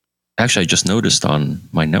good. Actually, I just noticed on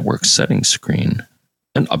my network settings screen,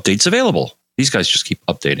 an update's available. These guys just keep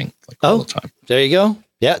updating all the time. There you go.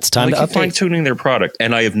 Yeah, it's time to update. Fine-tuning their product.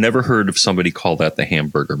 And I have never heard of somebody call that the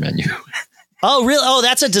hamburger menu. Oh, really? Oh,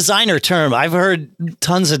 that's a designer term. I've heard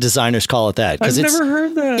tons of designers call it that. I've never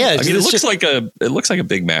heard that. Yeah, I mean, it looks like a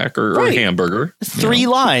Big Mac or a hamburger. 3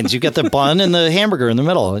 lines. You get the bun and the hamburger in the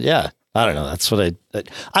middle. Yeah. I don't know. That's what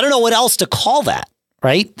I don't know what else to call that,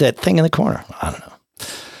 right? That thing in the corner. I don't know.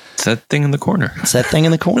 It's that thing in the corner. It's that thing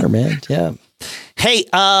in the corner, man. Yeah. Hey,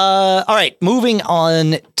 all right. Moving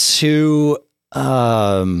on to,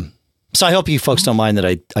 so I hope you folks don't mind that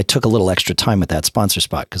I took a little extra time with that sponsor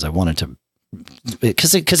spot because I wanted to,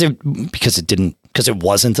 because it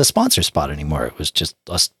wasn't a sponsor spot anymore. It was just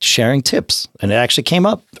us sharing tips, and it actually came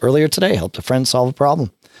up earlier today. Helped a friend solve a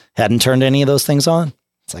problem. Hadn't turned any of those things on.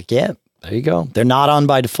 It's like, yeah, there you go. They're not on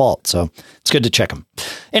by default, so it's good to check them.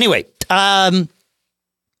 Anyway, Rod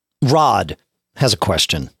has a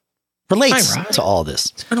question. Relates to all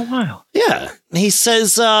this. It's been a while. Yeah. He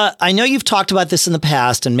says, I know you've talked about this in the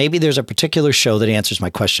past, and maybe there's a particular show that answers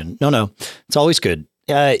my question. No, it's always good.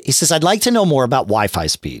 He says, I'd like to know more about Wi-Fi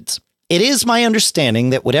speeds. It is my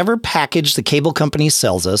understanding that whatever package the cable company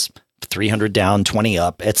sells us, 300 down, 20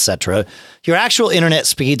 up, etc., your actual internet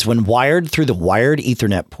speeds when wired through the wired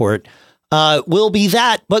Ethernet port will be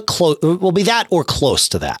that or close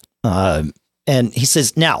to that. And he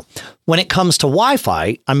says, now, when it comes to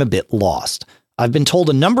Wi-Fi, I'm a bit lost. I've been told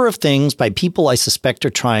a number of things by people I suspect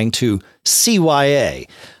are trying to CYA.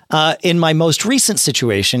 In my most recent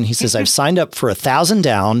situation, he says, I've signed up for 1,000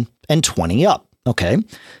 down and 20 up. Okay.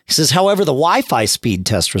 He says, however, the Wi-Fi speed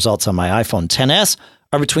test results on my iPhone XS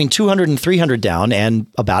are between 200 and 300 down and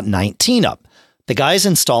about 19 up. The guys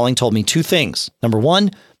installing told me 2 things. Number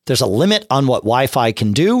 1, there's a limit on what Wi-Fi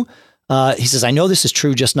can do. He says, I know this is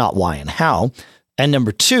true, just not why and how. And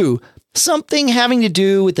number 2, something having to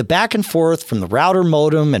do with the back and forth from the router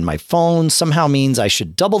modem and my phone somehow means I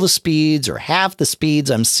should double the speeds or half the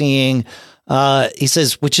speeds I'm seeing. He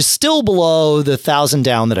says, which is still below the 1,000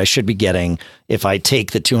 down that I should be getting if I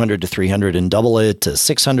take the 200 to 300 and double it to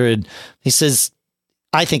 600. He says,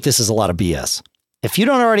 I think this is a lot of BS. If you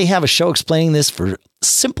don't already have a show explaining this for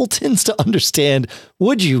simpletons to understand,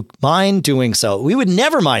 would you mind doing so? We would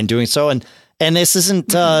never mind doing so. And this isn't,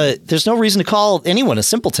 there's no reason to call anyone a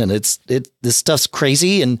simpleton. This stuff's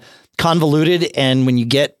crazy and convoluted. And when you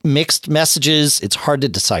get mixed messages, it's hard to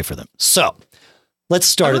decipher them. So let's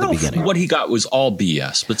start at the beginning. What he got was all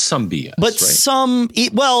BS, but some BS. But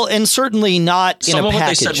right? Well, and certainly not in a package. Some of what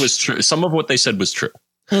they said was true. Some of what they said was true.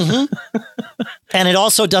 Mm-hmm. And it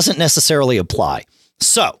also doesn't necessarily apply.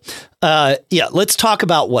 So, let's talk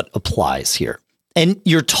about what applies here. And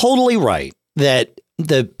you're totally right that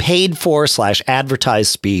the paid for /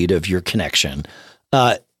 advertised speed of your connection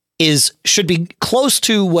should be close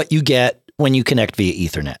to what you get when you connect via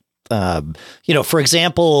Ethernet. For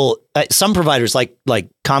example, some providers like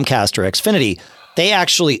Comcast or Xfinity, they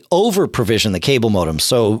actually over provision the cable modem.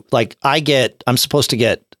 So like I'm supposed to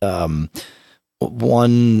get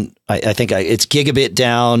it's gigabit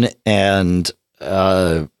down and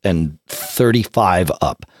 35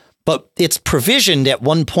 up, but it's provisioned at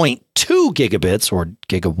 1.2 gigabits or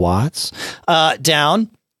gigawatts down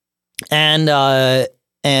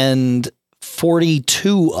and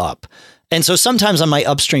 42 up. And so sometimes on my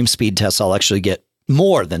upstream speed tests, I'll actually get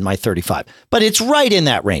more than my 35, but it's right in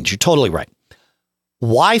that range. You're totally right.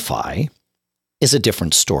 Wi-Fi is a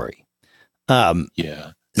different story.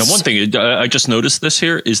 Yeah. Now, one thing I just noticed this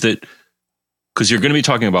here is that because you're going to be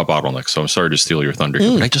talking about bottlenecks, so I'm sorry to steal your thunder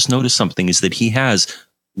here, but I just noticed something is that he has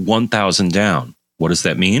 1,000 down. What does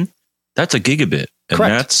that mean? That's a gigabit, and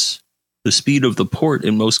correct. That's the speed of the port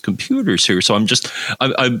in most computers here. So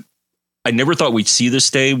I never thought we'd see this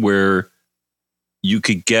day where you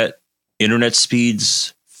could get internet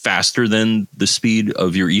speeds faster than the speed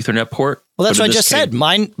of your Ethernet port. Well, that's what I just said.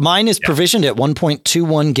 Mine is provisioned at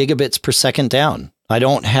 1.21 gigabits per second down. I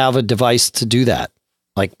don't have a device to do that.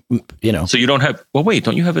 So you don't have,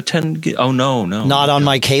 don't you have a 10 gig? Oh, no. Not on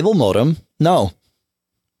my cable modem. No.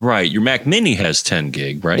 Right. Your Mac Mini has 10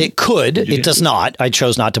 gig, right? It could. It does not. I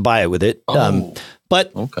chose not to buy it with it. Oh,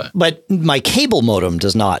 but my cable modem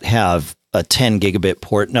does not have a 10 gigabit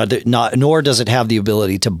port. Nor does it have the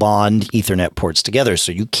ability to bond Ethernet ports together.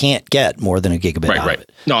 So you can't get more than a gigabit out of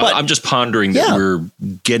it. No, but I'm just pondering that we're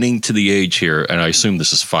getting to the age here, and I assume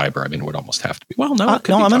this is fiber. I mean, it would almost have to be. Well, no,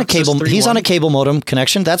 I'm on a cable. He's on a cable modem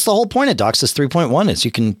connection. That's the whole point of DOCSIS 3.1 is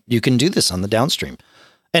you can do this on the downstream.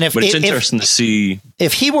 And but it's interesting to see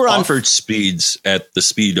if he were offered speeds at the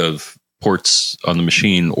speed of ports on the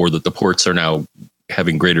machine, or that the ports are now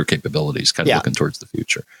having greater capabilities, kind of looking towards the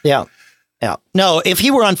future. Yeah. Yeah. No, if he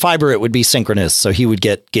were on fiber, it would be synchronous. So he would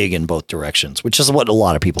get gig in both directions, which is what a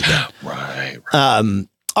lot of people get. Right. All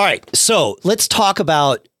right. So let's talk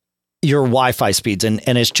about your Wi-Fi speeds. And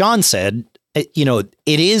as John said, it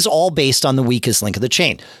is all based on the weakest link of the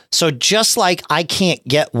chain. So just like I can't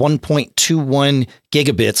get 1.21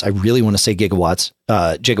 gigabits, I really want to say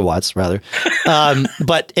gigawatts rather.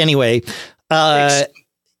 But anyway,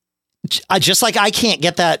 just like I can't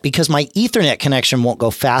get that because my Ethernet connection won't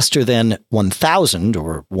go faster than 1000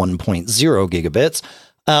 or 1.0 gigabits.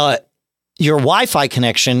 Your Wi-Fi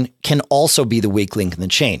connection can also be the weak link in the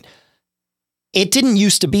chain. It didn't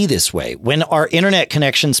used to be this way. When our internet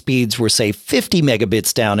connection speeds were, say, 50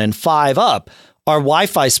 megabits down and 5 up, our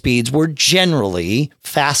Wi-Fi speeds were generally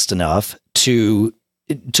fast enough to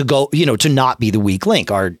go, to not be the weak link.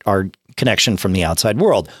 Our connection from the outside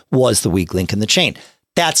world was the weak link in the chain.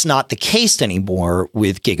 That's not the case anymore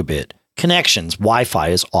with gigabit connections. Wi-Fi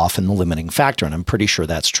is often the limiting factor, and I'm pretty sure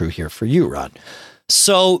that's true here for you, Rod.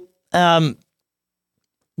 So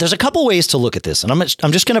there's a couple ways to look at this, and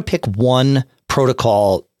I'm just going to pick one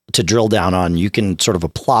protocol to drill down on. You can sort of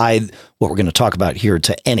apply what we're going to talk about here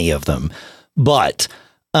to any of them. But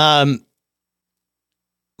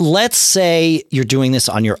let's say you're doing this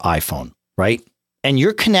on your iPhone, right? And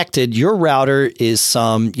you're connected, your router is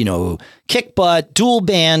some, kick butt, dual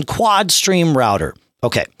band, quad stream router.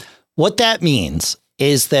 Okay. What that means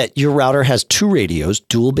is that your router has two radios,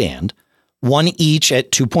 dual band, one each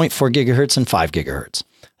at 2.4 gigahertz and 5 gigahertz.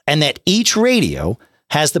 And that each radio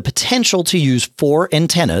has the potential to use 4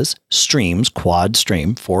 antennas, streams, quad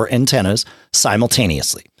stream, 4 antennas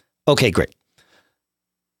simultaneously. Okay, great.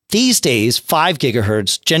 These days, 5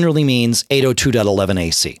 gigahertz generally means 802.11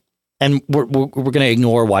 AC. And we're going to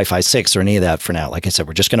ignore Wi-Fi 6 or any of that for now. Like I said,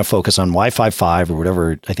 we're just going to focus on Wi-Fi 5 or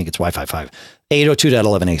whatever. I think it's Wi-Fi 5,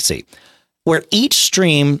 802.11 AC, where each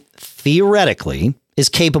stream theoretically is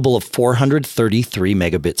capable of 433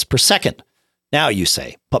 megabits per second. Now you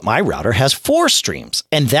say, but my router has 4 streams,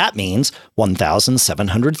 and that means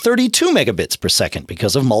 1,732 megabits per second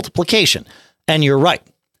because of multiplication. And you're right.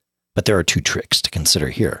 But there are 2 tricks to consider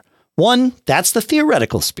here. One, that's the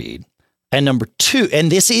theoretical speed. And number 2, and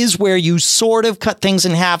this is where you sort of cut things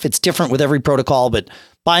in half. It's different with every protocol, but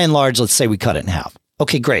by and large, let's say we cut it in half.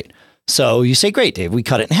 Okay, great. So you say, great, Dave, we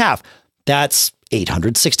cut it in half. That's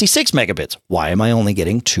 866 megabits. Why am I only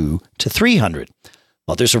getting 2 to 300?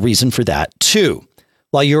 Well, there's a reason for that too.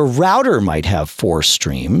 While your router might have 4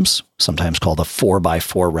 streams, sometimes called a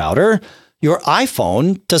 4x4 router, your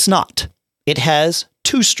iPhone does not. It has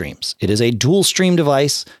 2 streams. It is a dual stream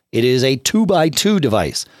device. It is a 2x2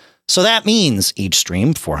 device. So that means each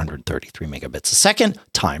stream, 433 megabits a second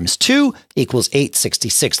times 2 equals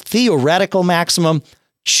 866. Theoretical maximum,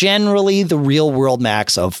 generally the real world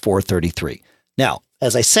max of 433. Now,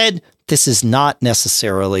 as I said, this is not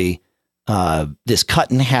necessarily this cut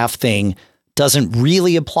in half thing doesn't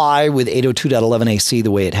really apply with 802.11 AC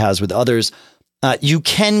the way it has with others. You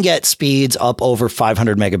can get speeds up over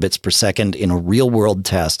 500 megabits per second in a real world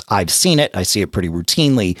test. I've seen it. I see it pretty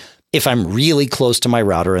routinely if I'm really close to my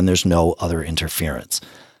router and there's no other interference.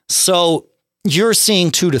 So you're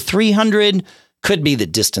seeing 2 to 300, could be the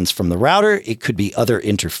distance from the router. It could be other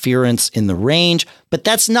interference in the range, but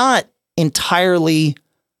that's not entirely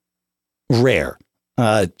rare.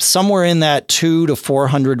 Somewhere in that 2 to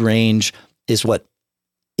 400 range is what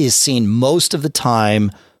is seen most of the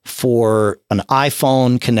time for an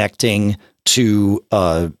iPhone connecting to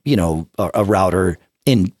a router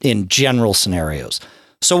in general scenarios.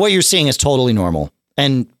 So what you're seeing is totally normal,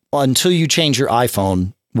 and until you change your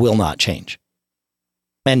iPhone, will not change.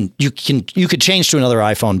 And you could change to another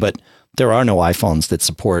iPhone, but there are no iPhones that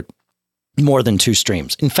support more than 2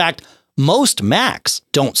 streams. In fact, most Macs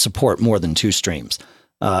don't support more than 2 streams.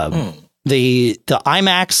 The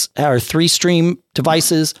iMacs are 3-stream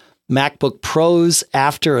devices. MacBook Pros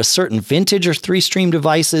after a certain vintage are 3-stream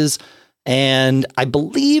devices. And I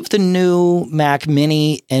believe the new Mac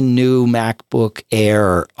Mini and new MacBook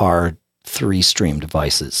Air are 3-stream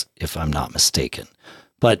devices, if I'm not mistaken.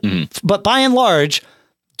 But by and large,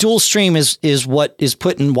 dual stream is what is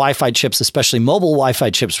put in Wi-Fi chips, especially mobile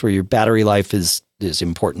Wi-Fi chips where your battery life is is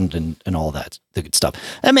important and all that the good stuff.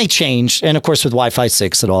 That may change. And of course, with Wi-Fi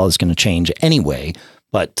 6, it all is going to change anyway.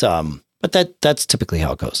 But that's typically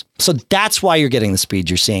how it goes. So that's why you're getting the speed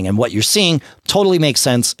you're seeing. And what you're seeing totally makes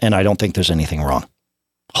sense. And I don't think there's anything wrong.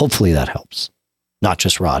 Hopefully that helps. Not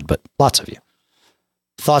just Rod, but lots of you.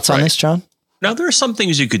 Thoughts on this, John? Now, there are some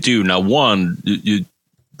things you could do. Now, one,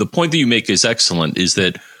 the point that you make is excellent, is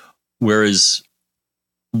that whereas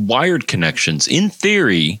wired connections, in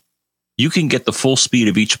theory, you can get the full speed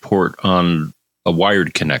of each port on a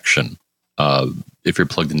wired connection if you're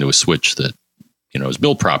plugged into a switch that is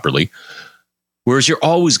built properly. Whereas you're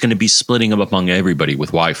always going to be splitting them among everybody with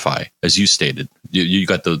Wi-Fi, as you stated. You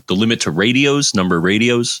got the limit to radios, number of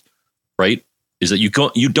radios, right? Is that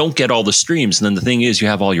you don't get all the streams, and then the thing is you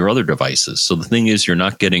have all your other devices. So the thing is you're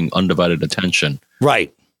not getting undivided attention.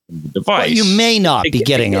 Right. The device. Well, you may not be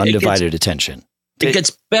getting undivided attention. It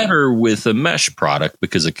gets better with a mesh product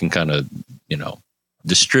because it can kind of,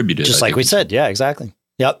 distribute it. Just like we said. Yeah, exactly.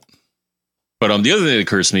 Yep. But the other thing that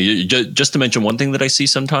occurs to me, just to mention one thing that I see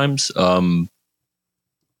sometimes,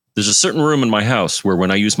 there's a certain room in my house where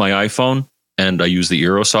when I use my iPhone and I use the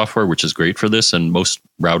eero software, which is great for this, and most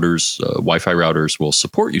routers, Wi-Fi routers will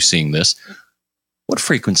support you seeing this. What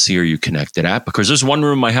frequency are you connected at? Because there's one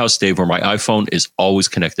room in my house, Dave, where my iPhone is always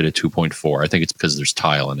connected at 2.4. I think it's because there's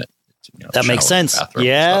tile in it. That makes sense.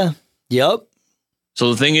 Yeah. Yep.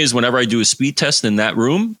 So the thing is, whenever I do a speed test in that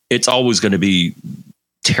room, it's always going to be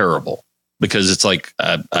terrible because it's like,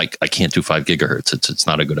 I can't do 5 gigahertz. It's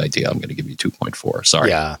not a good idea. I'm going to give you 2.4. Sorry.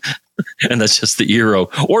 Yeah. And that's just the eero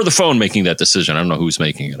or the phone making that decision. I don't know who's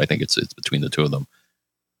making it. I think it's between the two of them.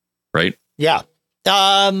 Right. Yeah.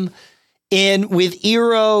 And with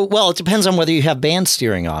eero, well, it depends on whether you have band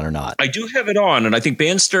steering on or not. I do have it on, and I think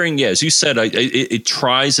band steering, as you said, it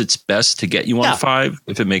tries its best to get you on 5,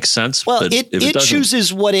 if it makes sense. Well, but it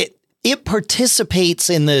chooses what it participates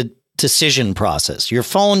in the decision process. Your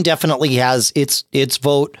phone definitely has its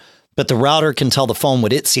vote, but the router can tell the phone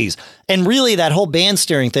what it sees. And really, that whole band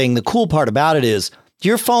steering thing, the cool part about it is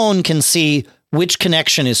your phone can see which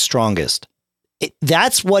connection is strongest.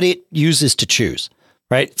 That's what it uses to choose.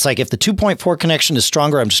 Right? It's like if the 2.4 connection is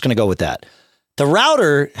stronger, I'm just going to go with that. The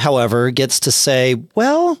router, however, gets to say,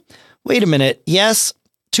 well, wait a minute. Yes,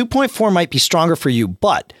 2.4 might be stronger for you,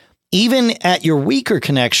 but even at your weaker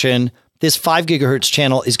connection, this 5 gigahertz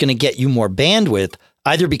channel is going to get you more bandwidth,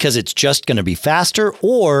 either because it's just going to be faster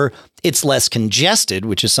or it's less congested,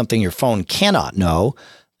 which is something your phone cannot know.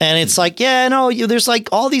 And it's like, there's like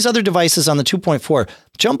all these other devices on the 2.4.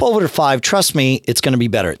 Jump over to 5. Trust me, it's going to be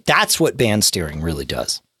better. That's what band steering really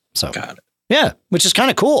does. So, got it. Yeah, which is kind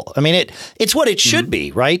of cool. I mean, it's what it should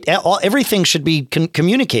be, right? Everything should be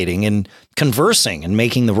communicating and conversing and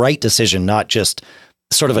making the right decision, not just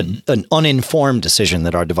sort of an uninformed decision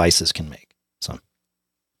that our devices can make. So,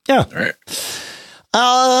 yeah. All right.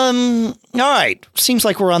 All right. Seems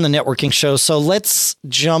like we're on the networking show. So let's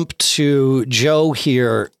jump to Joe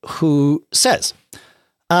here, who says,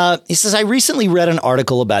 he says, I recently read an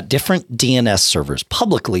article about different DNS servers,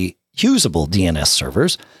 publicly usable DNS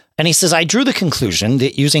servers. And he says, I drew the conclusion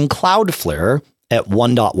that using Cloudflare at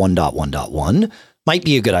 1.1.1.1 might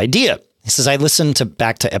be a good idea. He says, I listened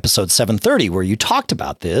back to episode 730 where you talked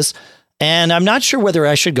about this, and I'm not sure whether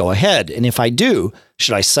I should go ahead. And if I do,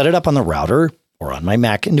 should I set it up on the router or on my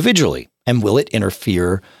Mac individually? And will it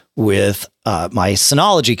interfere with my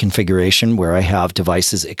Synology configuration where I have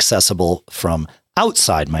devices accessible from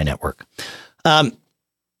outside my network?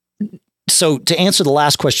 So to answer the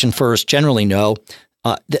last question first, generally no.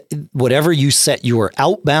 Whatever you set your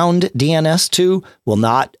outbound DNS to will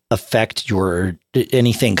not affect your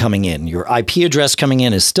anything coming in. Your IP address coming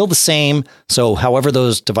in is still the same. So however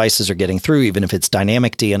those devices are getting through, even if it's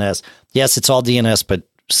dynamic DNS, yes, it's all DNS, but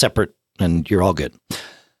separate, and you're all good.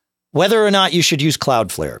 Whether or not you should use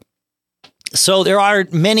Cloudflare. So there are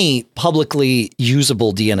many publicly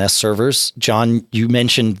usable DNS servers. John, you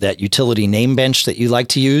mentioned that utility name bench that you like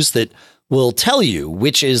to use that will tell you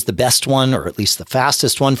which is the best one, or at least the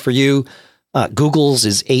fastest one for you. Google's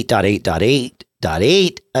is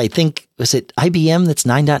 8.8.8.8. I think, was it IBM that's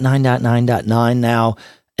 9.9.9.9 now?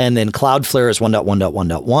 And then Cloudflare is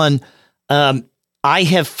 1.1.1.1. I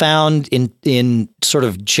have found in sort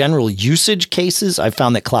of general usage cases, I've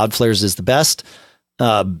found that Cloudflare's is the best.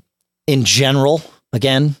 In general,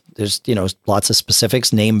 again, there's, lots of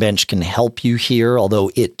specifics. Namebench can help you here, although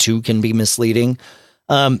it too can be misleading.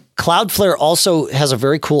 Cloudflare also has a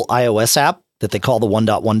very cool iOS app that they call the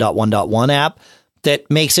 1.1.1.1 app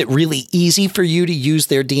that makes it really easy for you to use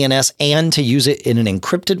their DNS and to use it in an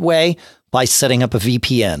encrypted way by setting up a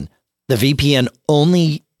VPN. The VPN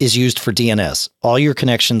only is used for DNS. All your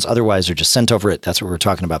connections otherwise are just sent over it. That's what we were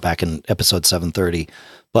talking about back in episode 730.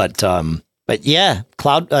 But yeah,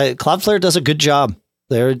 Cloudflare does a good job.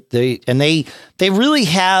 They really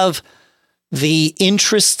have the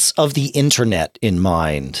interests of the internet in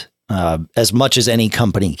mind, as much as any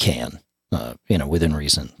company can, within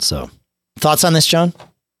reason. So, thoughts on this, John?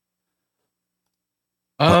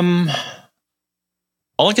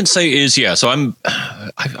 All I can say is, so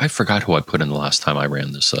I forgot who I put in the last time I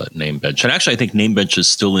ran this Namebench. And actually, I think Namebench is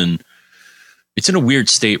still it's in a weird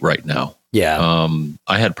state right now. Yeah.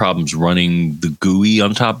 I had problems running the GUI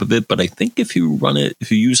on top of it, but I think if you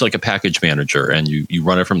use like a package manager and you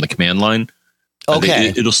run it from the command line,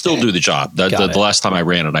 okay, it'll still do the job. The last time I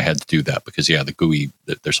ran it, I had to do that because the GUI,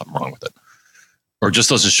 there's something wrong with it. Or it just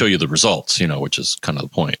doesn't show you the results, which is kind of the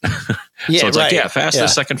point. So it's like,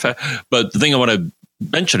 fastest, second fast. But the thing I want to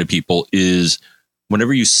mention to people is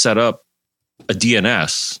whenever you set up a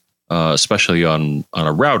DNS, especially on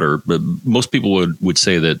a router, but most people would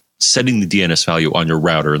say that setting the DNS value on your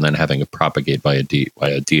router and then having it propagate by a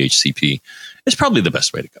DHCP is probably the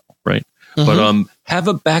best way to go, right? Mm-hmm. But have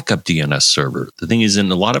a backup DNS server. The thing is,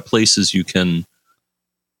 in a lot of places, you can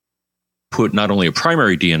put not only a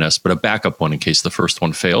primary DNS, but a backup one in case the first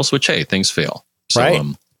one fails, which, hey, things fail. So right.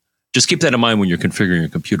 Just keep that in mind when you're configuring your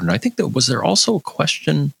computer. And I think was there also a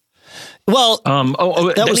question? Well,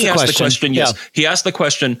 that was the question. Yes. Yeah. He asked the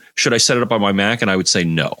question, should I set it up on my Mac? And I would say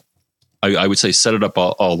no. I would say set it up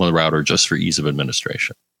all on the router just for ease of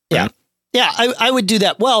administration. Right? Yeah. Yeah, I would do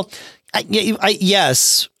that. Well,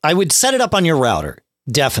 yes, I would set it up on your router.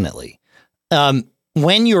 Definitely.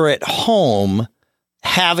 When you're at home,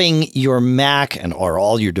 having your Mac or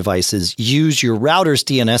all your devices use your router's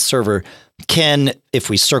DNS server can, if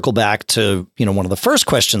we circle back to, one of the first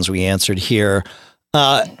questions we answered here,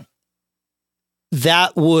 that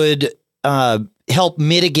would help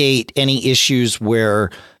mitigate any issues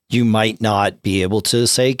where you might not be able to,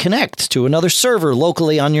 say, connect to another server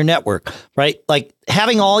locally on your network, right? Like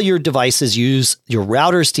having all your devices use your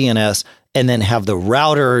router's DNS and then have the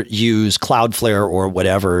router use Cloudflare or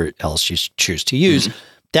whatever else you choose to use,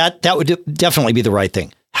 that would definitely be the right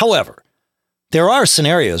thing. However, there are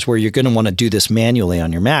scenarios where you're going to want to do this manually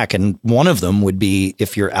on your Mac, and one of them would be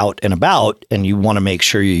if you're out and about and you want to make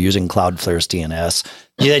sure you're using Cloudflare's DNS,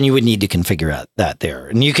 then you would need to configure out that there.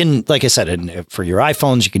 And you can, like I said, for your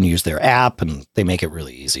iPhones, you can use their app, and they make it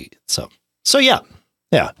really easy. So yeah.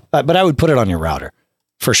 But I would put it on your router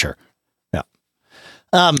for sure. Yeah.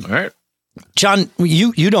 All right. John,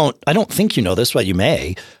 I don't think you know this, but you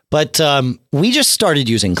may, but we just started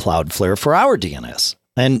using Cloudflare for our DNS,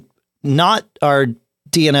 and not our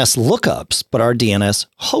DNS lookups, but our DNS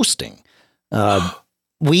hosting.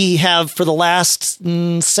 We have, for the last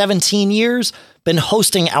 17 years, been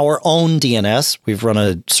hosting our own DNS. We've run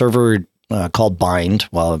a server called Bind.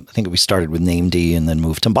 Well, I think we started with Named and then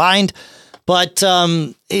moved to Bind. But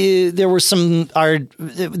there were some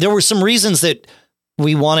reasons that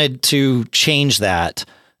we wanted to change that,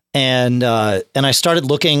 and I started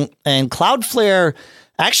looking, and Cloudflare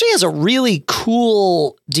actually has a really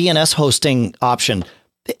cool DNS hosting option.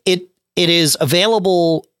 It is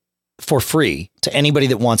available for free to anybody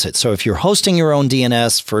that wants it. So if you're hosting your own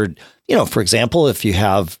DNS for example, if you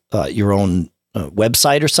have your own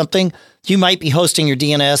website or something, you might be hosting your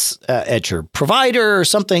DNS at your provider or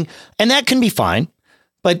something, and that can be fine.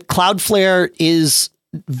 But Cloudflare is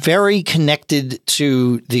very connected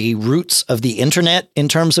to the roots of the internet in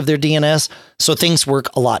terms of their DNS. So things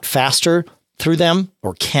work a lot faster through them,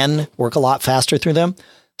 or can work a lot faster through them.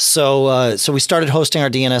 So we started hosting our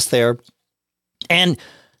DNS there, and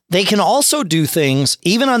they can also do things,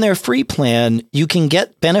 even on their free plan, you can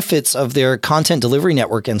get benefits of their content delivery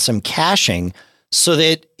network and some caching, so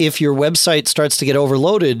that if your website starts to get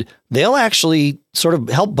overloaded, they'll actually sort of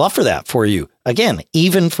help buffer that for you. Again,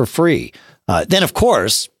 even for free. Then, of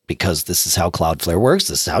course, because this is how Cloudflare works,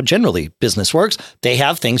 this is how generally business works, they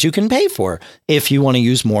have things you can pay for if you want to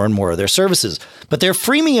use more and more of their services. But their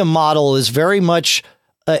freemium model is very much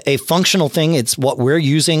a functional thing. It's what we're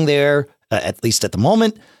using there, at least at the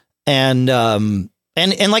moment. And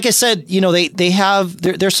like I said, they have,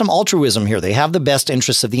 there's some altruism here. They have the best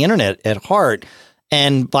interests of the internet at heart.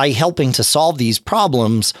 And by helping to solve these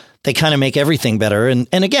problems, they kind of make everything better. And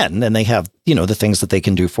again, then they have, the things that they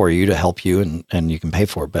can do for you to help you, and you can pay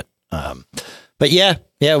for. But yeah,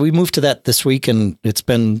 we moved to that this week, and it's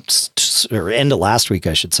been, or end of last week,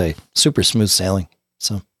 I should say, super smooth sailing.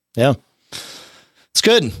 So yeah, it's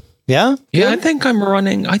good. Yeah. Yeah. I think I'm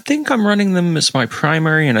running them as my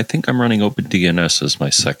primary, and I think I'm running OpenDNS as my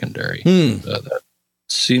secondary. That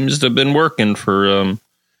seems to have been working for,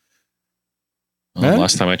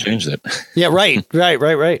 Last time I changed it. Yeah, right. All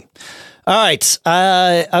right.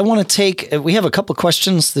 I want to we have a couple of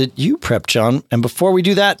questions that you prepped, John. And before we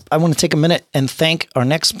do that, I want to take a minute and thank our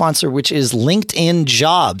next sponsor, which is LinkedIn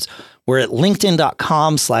Jobs. We're at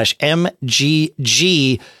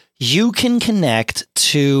linkedin.com/MGG. You can connect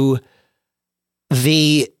to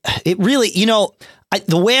the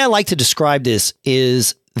way I like to describe this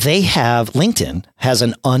is LinkedIn has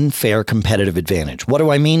an unfair competitive advantage. What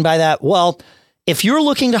do I mean by that? Well, if you're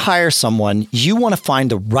looking to hire someone, you want to find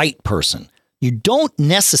the right person. You don't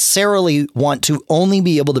necessarily want to only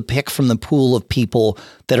be able to pick from the pool of people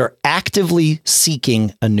that are actively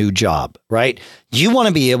seeking a new job, right? You want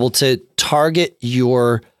to be able to target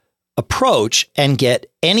your approach and get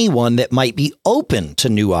anyone that might be open to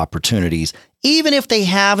new opportunities, even if they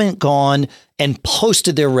haven't gone and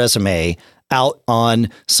posted their resume out on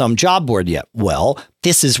some job board yet. Well,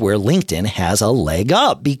 this is where LinkedIn has a leg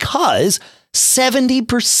up because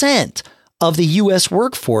 70% of the U.S.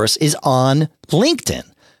 workforce is on LinkedIn,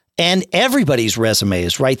 and everybody's resume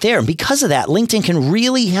is right there. And because of that, LinkedIn can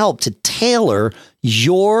really help to tailor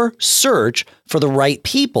your search for the right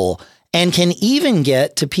people and can even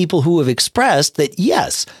get to people who have expressed that,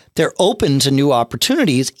 yes, they're open to new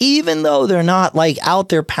opportunities, even though they're not like out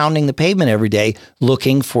there pounding the pavement every day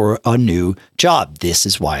looking for a new job. This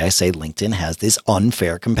is why I say LinkedIn has this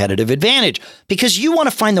unfair competitive advantage, because you want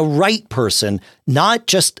to find the right person, not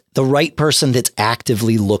just the right person that's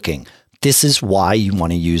actively looking. This is why you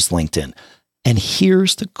want to use LinkedIn. And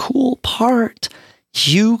here's the cool part.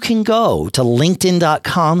 You can go to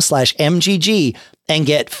linkedin.com/MGG and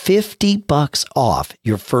get $50 off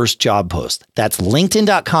your first job post. That's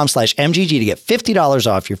linkedin.com/MGG to get $50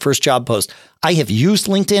 off your first job post. I have used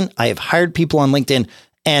LinkedIn. I have hired people on LinkedIn,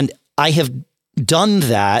 and I have done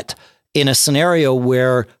that in a scenario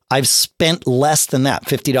where I've spent less than that,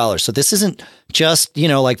 $50. So this isn't just,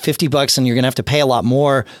 like $50 and you're going to have to pay a lot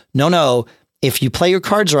more. No. If you play your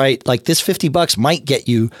cards right, like this $50 might get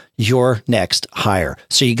you your next hire.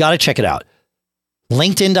 So you got to check it out.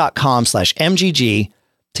 LinkedIn.com/MGG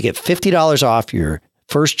to get $50 off your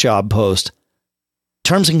first job post.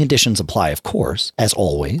 Terms and conditions apply, of course, as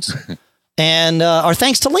always. And our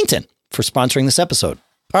thanks to LinkedIn for sponsoring this episode.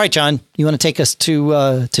 All right, John, you want to take us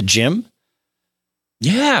to Jim?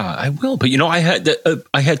 Yeah, I will. But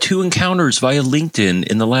I had two encounters via LinkedIn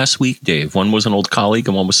in the last week, Dave. One was an old colleague,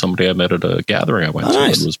 and one was somebody I met at a gathering I went to.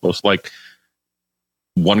 Nice. It was both like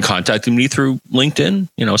one contacted me through LinkedIn,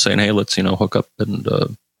 saying, "Hey, let's hook up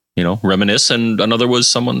and reminisce." And another was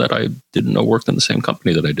someone that I didn't know worked in the same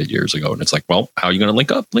company that I did years ago. And it's like, well, how are you going to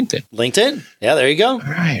link up? LinkedIn. Yeah, there you go. All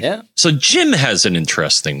right. Yeah. So Jim has an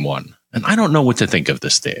interesting one, and I don't know what to think of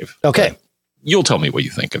this, Dave. Okay. You'll tell me what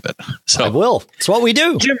you think of it. So I will. It's what we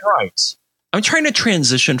do. Jim writes, I'm trying to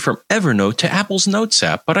transition from Evernote to Apple's Notes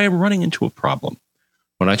app, but I am running into a problem.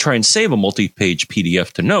 When I try and save a multi-page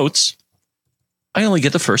PDF to Notes, I only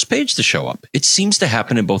get the first page to show up. It seems to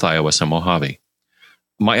happen in both iOS and Mojave.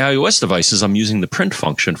 My iOS devices, I'm using the print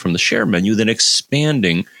function from the share menu, then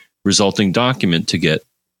expanding resulting document to get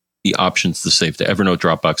the options to save to Evernote,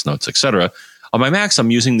 Dropbox, Notes, etc. On my Macs,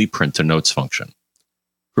 I'm using the print to Notes function.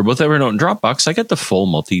 For both Evernote and Dropbox, I get the full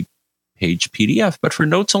multi-page PDF, but for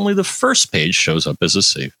Notes, only the first page shows up as a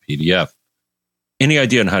saved PDF. Any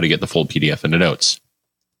idea on how to get the full PDF into Notes?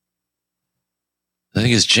 The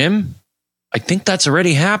thing is, Jim, I think that's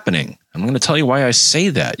already happening. I'm going to tell you why I say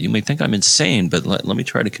that. You may think I'm insane, but let me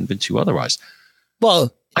try to convince you otherwise.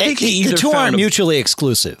 Well, I think the two aren't mutually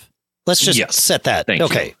exclusive. Let's just set that.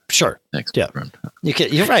 Okay, sure. Thanks, yeah.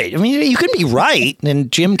 You're right. I mean, you can be right,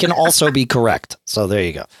 and Jim can also be correct. So there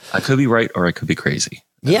you go. I could be right, or I could be crazy.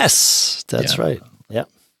 Yes, that's right. Yeah.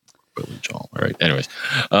 All right. Anyways,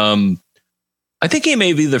 I think he may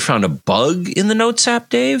have either found a bug in the Notes app,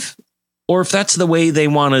 Dave, or if that's the way they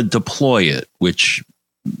want to deploy it, which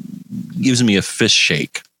gives me a fist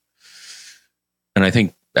shake. And I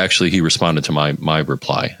think actually he responded to my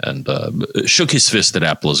reply and shook his fist at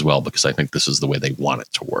Apple as well, because I think this is the way they want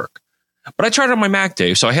it to work. But I tried it on my Mac,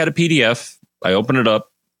 Dave. So I had a PDF. I opened it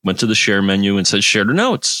up, went to the share menu and said share to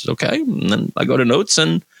Notes. Okay. And then I go to Notes,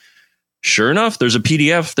 and sure enough, there's a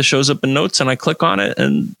PDF that shows up in Notes, and I click on it,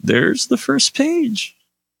 and there's the first page.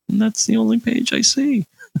 And that's the only page I see.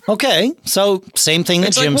 Okay. So same thing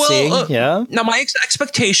that Jim's seeing. Yeah. Now, my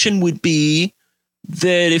expectation would be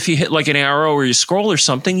that if you hit like an arrow or you scroll or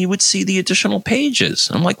something, you would see the additional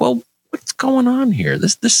pages. I'm like, well, what's going on here?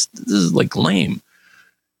 This is like lame.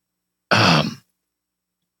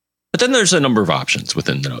 But then there's a number of options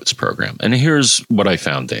within the Notes program. And here's what I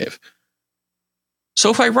found, Dave. So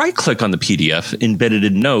if I right click on the PDF embedded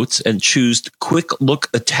in Notes and choose Quick Look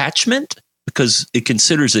Attachment, because it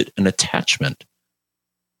considers it an attachment.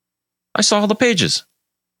 I saw all the pages.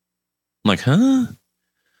 I'm like, huh?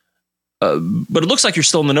 But it looks like you're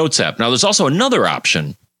still in the Notes app. Now, there's also another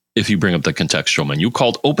option if you bring up the contextual menu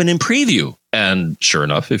called Open in Preview. And sure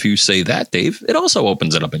enough, if you say that, Dave, it also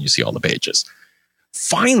opens it up and you see all the pages.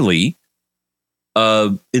 Finally,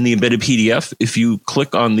 in the embedded PDF, if you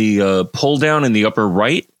click on the pull down in the upper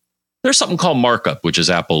right, there's something called Markup, which is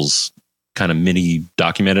Apple's kind of mini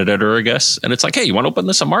document editor, I guess. And it's like, hey, you want to open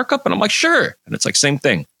this in Markup? And I'm like, sure. And it's like, same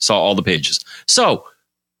thing. Saw all the pages. So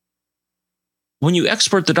when you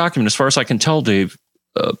export the document, as far as I can tell, Dave,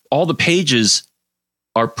 all the pages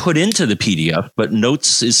are put into the PDF, but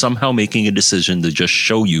Notes is somehow making a decision to just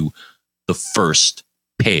show you the first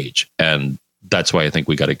page. And that's why I think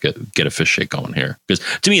we got to get a fish shake going here. Because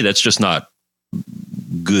to me, that's just not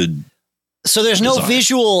good. So there's no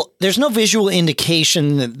visual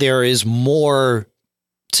indication that there is more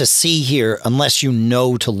to see here unless you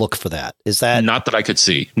know to look for that. Is that not that I could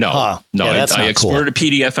see? No, yeah, I exported a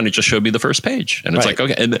PDF and it just showed me the first page, and it's like,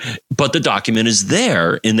 okay, but the document is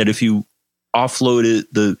there in that if you offload it,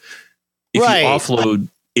 you offload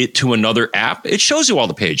it to another app, it shows you all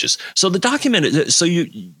the pages. So the document, so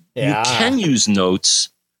you can use Notes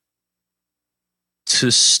to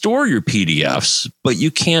store your PDFs, but you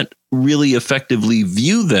can't really effectively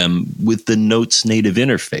view them with the Notes native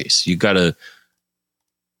interface. You got to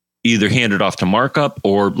either hand it off to Markup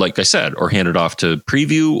or, like I said, or hand it off to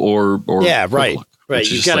Preview or right.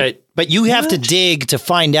 You got to, but you have to dig to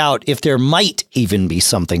find out if there might even be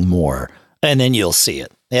something more, and then you'll see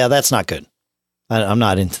it. Yeah, that's not good. I'm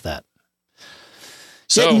not into that.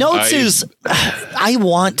 So Notes I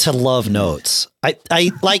want to love Notes.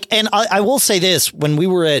 I like, and I will say this: when we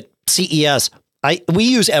were at CES, we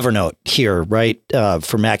use Evernote here, right,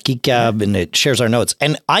 for Mac Geek Gab, and it shares our notes.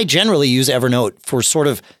 And I generally use Evernote for sort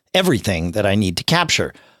of everything that I need to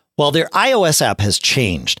capture. Well, their iOS app has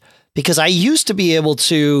changed because I used to be able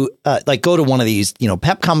to like go to one of these,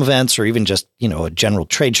 PepCom events or even just, a general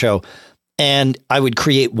trade show. And I would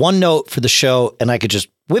create one note for the show and I could just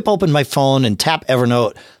whip open my phone and tap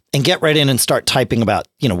Evernote and get right in and start typing about,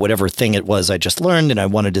 whatever thing it was I just learned. And I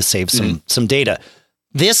wanted to save some data.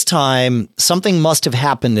 This time, something must have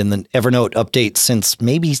happened in the Evernote update since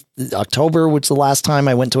maybe October was the last time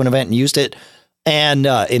I went to an event and used it. And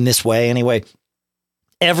in this way, anyway,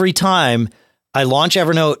 every time I launch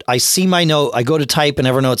Evernote, I see my note, I go to type and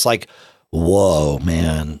Evernote's like, whoa,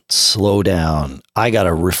 man, slow down. I got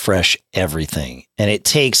to refresh everything. And it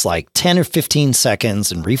takes like 10 or 15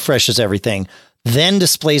 seconds and refreshes everything, then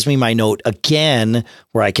displays me my note again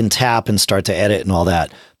where I can tap and start to edit and all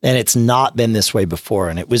that. And it's not been this way before.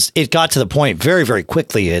 And it got to the point very, very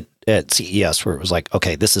quickly at CES where it was like,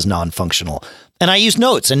 okay, this is non-functional. And I used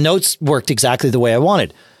Notes and Notes worked exactly the way I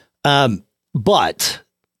wanted. But,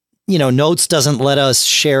 Notes doesn't let us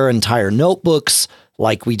share entire notebooks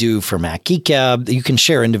like we do for Mac Geek Gab. You can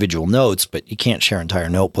share individual notes, but you can't share entire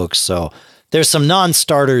notebooks. So there's some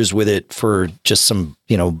non-starters with it for just some,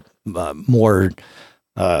 more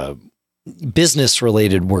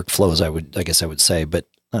business-related workflows, I guess I would say. But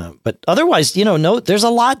otherwise, Note, there's a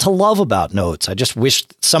lot to love about Notes. I just wish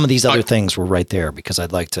some of these other things were right there because I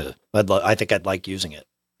think I'd like using it.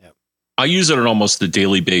 Yeah. I use it on almost a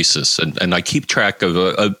daily basis, and I keep track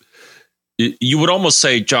of you would almost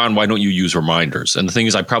say, John, why don't you use reminders? And the thing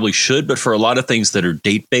is, I probably should, but for a lot of things that are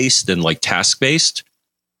date-based and like task-based,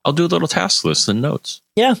 I'll do a little task list in Notes.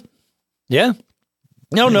 Yeah. Yeah.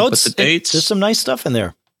 No, Notes, the dates. There's some nice stuff in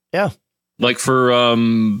there. Yeah. Like for,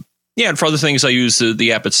 and for other things, I use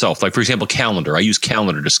the app itself. Like, for example, Calendar. I use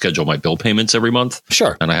Calendar to schedule my bill payments every month.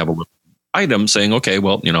 Sure. And I have a item saying, okay,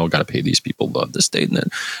 well, I got to pay these people on this date and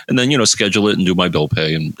then, schedule it and do my bill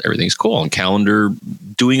pay and everything's cool. And Calendar,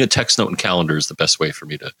 doing a text note in Calendar is the best way for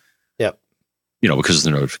me to, because of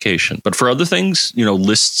the notification. But for other things,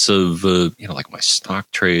 lists of, like my stock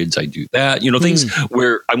trades, I do that, things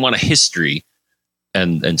where I want a history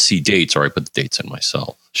and see dates, or I put the dates in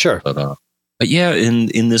myself. Sure. But yeah,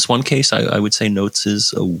 in this one case, I would say Notes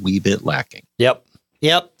is a wee bit lacking. Yep.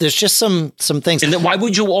 There's just some things. And then why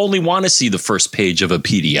would you only want to see the first page of a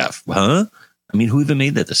PDF? Huh? I mean, who even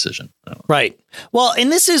made that decision? Right. Well,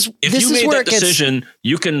 and if you made that decision,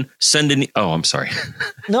 you can send I'm sorry.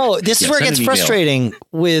 No, this is where it gets frustrating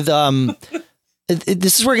with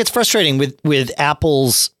this is where it gets frustrating with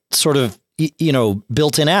Apple's sort of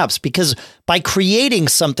built-in apps, because by creating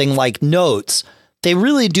something like Notes, they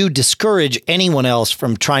really do discourage anyone else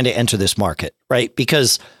from trying to enter this market, right?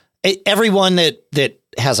 Because everyone that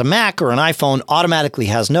has a Mac or an iPhone automatically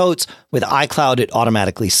has Notes. With iCloud, it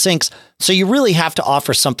automatically syncs. So you really have to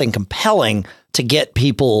offer something compelling to get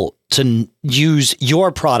people, to use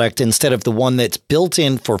your product instead of the one that's built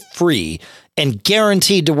in for free and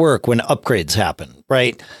guaranteed to work when upgrades happen,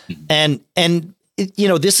 right? And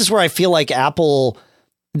this is where I feel like Apple,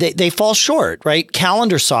 they fall short, right?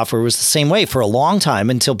 Calendar software was the same way for a long time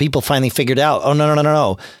until people finally figured out, oh,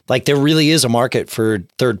 no. Like there really is a market for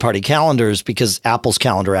third-party calendars because Apple's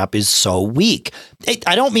calendar app is so weak.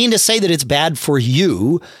 I don't mean to say that it's bad for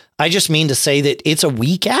you. I just mean to say that it's a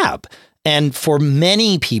weak app. And for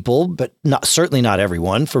many people, but certainly not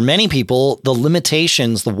everyone, for many people, the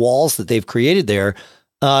limitations, the walls that they've created there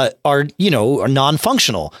are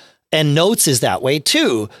non-functional. And Notes is that way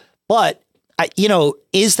too. But,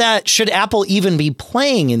 should Apple even be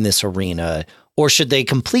playing in this arena, or should they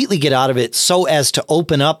completely get out of it so as to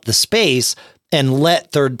open up the space and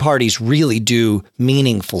let third parties really do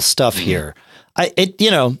meaningful stuff here?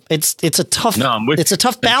 It's a tough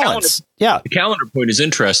balance. The calendar point is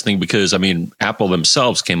interesting because Apple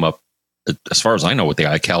themselves came up, as far as I know, with the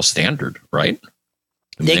iCal standard, right?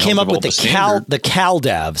 They came up with the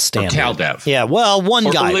CalDAV standard. CalDAV. Yeah. Well, one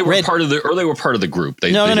guy. Or they were part of the group.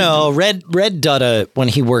 No. Red Dutta, when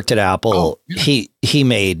he worked at Apple, he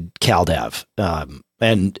made CalDAV,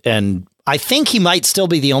 and I think he might still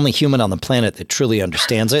be the only human on the planet that truly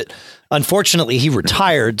understands it. Unfortunately, he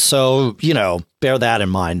retired, so, bear that in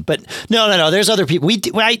mind. But no, there's other people.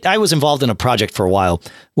 I was involved in a project for a while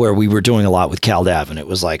where we were doing a lot with CalDAV, and it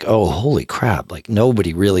was like, oh, holy crap, like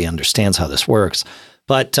nobody really understands how this works.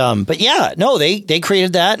 But yeah, no, they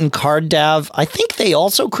created that, and CardDAV. I think they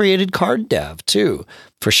also created CardDAV too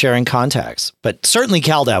for sharing contacts. But certainly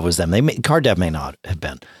CalDAV was them. CardDAV may not have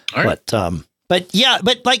been. All right. But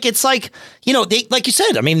it's like, they, like you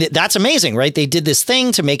said, that's amazing, right? They did this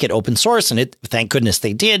thing to make it open source, and thank goodness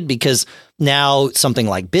they did, because now something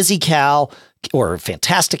like BusyCal or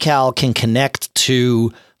Fantastical can connect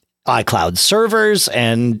to iCloud servers,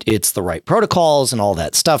 and it's the right protocols and all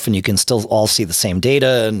that stuff, and you can still all see the same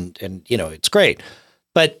data, and it's great.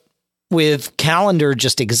 But with Calendar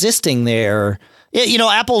just existing there,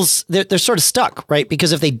 Apple's, they're sort of stuck, right?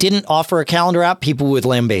 Because if they didn't offer a calendar app, people would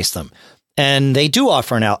lambaste them. And they do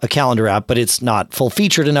offer a calendar app, but it's not full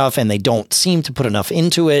featured enough, and they don't seem to put enough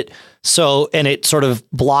into it. So, and it sort of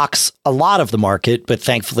blocks a lot of the market, but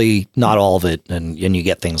thankfully not all of it. And you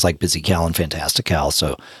get things like BusyCal and Fantastical.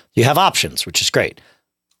 So you have options, which is great.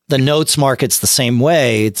 The Notes market's the same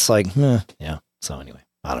way. It's like, yeah. So anyway,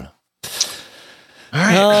 I don't know. All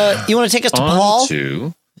right. You want to take us to Paul?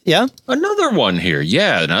 Yeah. Another one here.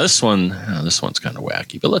 Yeah. Now this one's kind of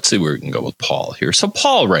wacky, but let's see where we can go with Paul here. So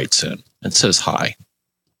Paul writes in and says, hi.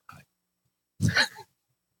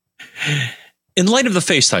 In light of the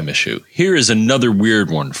FaceTime issue, here is another weird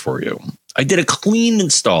one for you. I did a clean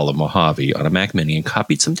install of Mojave on a Mac Mini and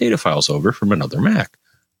copied some data files over from another Mac.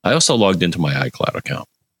 I also logged into my iCloud account.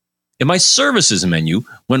 In my services menu,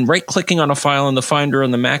 when right-clicking on a file in the Finder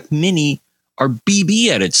on the Mac Mini are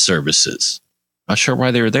BBEdit services. Not sure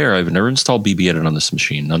why they were there. I've never installed BBEdit on this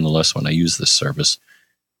machine. Nonetheless, when I use this service,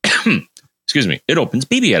 excuse me, it opens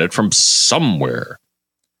BBEdit from somewhere.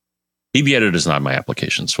 BBEdit is not my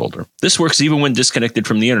applications folder. This works even when disconnected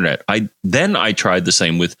from the internet. I tried the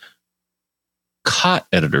same with COT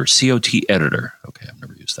editor, COT editor. Okay, I've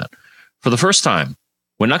never used that. For the first time,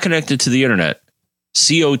 when not connected to the internet,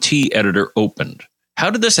 COT editor opened. How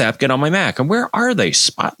did this app get on my Mac? And where are they?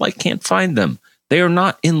 Spotlight can't find them. They are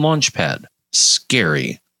not in Launchpad.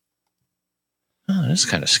 Scary. Oh, that's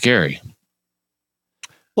kind of scary.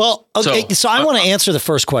 Well, okay, so I want to answer the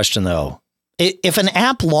first question, though. If an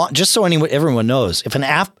app just so everyone knows, if an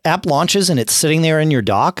app launches and it's sitting there in your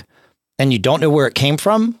dock and you don't know where it came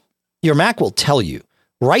from, your Mac will tell you.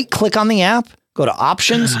 Right-click on the app, go to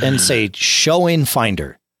Options, and say Show in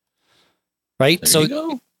Finder. Right? There you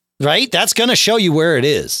go. Right? That's going to show you where it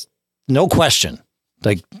is. No question.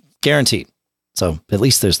 Like, guaranteed. So at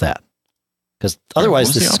least there's that. Because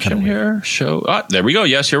otherwise, this is kind of here. Show. There we go.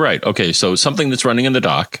 Yes, you're right. Okay, so something that's running in the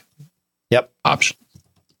dock. Yep. Option.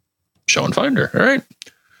 Show and Finder. All right.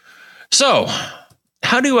 So,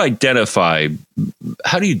 how do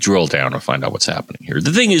you drill down and find out what's happening here?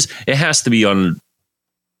 The thing is, it has to be on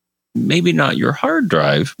maybe not your hard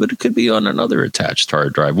drive, but it could be on another attached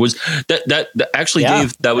hard drive. Was that actually, yeah.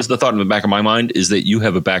 Dave? That was the thought in the back of my mind, is that you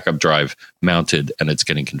have a backup drive mounted and it's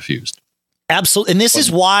getting confused. Absolutely. And this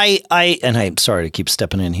is why I'm sorry to keep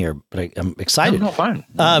stepping in here, but I'm excited. No, fine.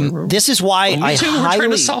 This is why we're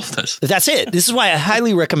trying to solve this. That's it. This is why I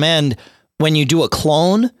highly recommend when you do a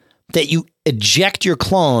clone that you eject your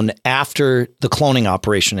clone after the cloning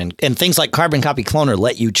operation. And things like Carbon Copy Cloner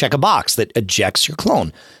let you check a box that ejects your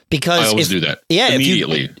clone. Because I always do that. Yeah.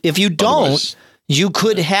 Immediately. If you don't, you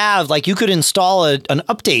could have, like, you could install an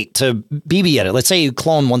update to BB Edit. Let's say you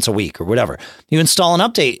clone once a week or whatever. You install an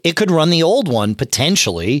update. It could run the old one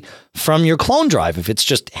potentially from your clone drive if it's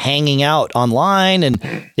just hanging out online. And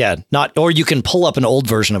or you can pull up an old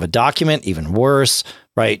version of a document, even worse,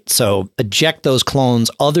 right? So eject those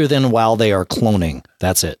clones other than while they are cloning.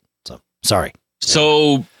 That's it. So sorry.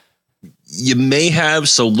 So you may have,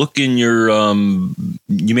 look in your,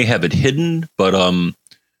 you may have it hidden, but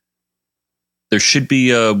there should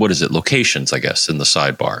be, locations, I guess, in the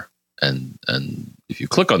sidebar. And if you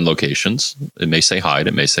click on locations, it may say hide,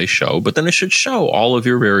 it may say show, but then it should show all of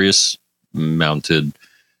your various mounted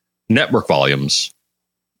network volumes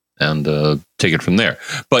and take it from there.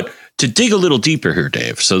 But to dig a little deeper here,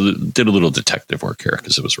 Dave, so did a little detective work here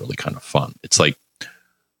because it was really kind of fun. It's like,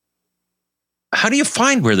 how do you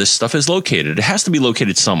find where this stuff is located? It has to be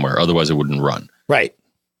located somewhere, otherwise it wouldn't run. Right.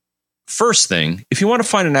 First thing, if you want to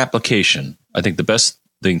find an application, I think the best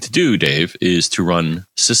thing to do, Dave, is to run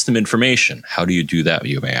system information. How do you do that,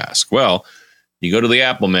 you may ask? Well, you go to the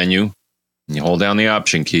Apple menu, and you hold down the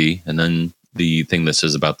Option key, and then the thing that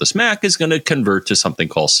says about this Mac is going to convert to something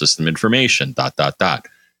called system information, ...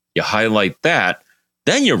 You highlight that,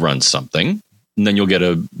 then you run something, and then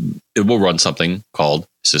it will run something called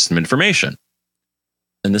system information.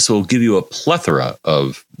 And this will give you a plethora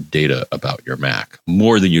of data about your Mac,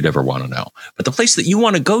 more than you'd ever want to know. But the place that you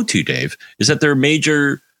want to go to, Dave, is that there are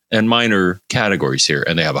major and minor categories here.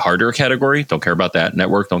 And they have a hardware category. Don't care about that.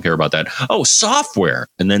 Network. Don't care about that. Oh, software.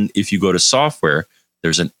 And then if you go to software,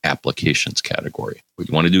 there's an applications category. What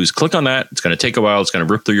you want to do is click on that. It's going to take a while. It's going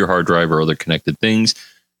to rip through your hard drive or other connected things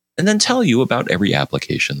and then tell you about every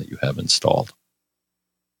application that you have installed,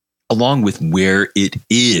 along with where it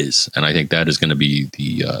is. And I think that is going to be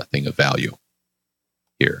the thing of value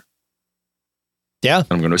here. Yeah.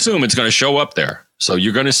 I'm going to assume it's going to show up there. So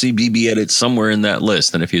you're going to see BB Edit somewhere in that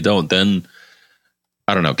list. And if you don't, then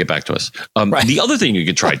I don't know, get back to us. Right. The other thing you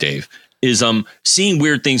could try, Dave, is seeing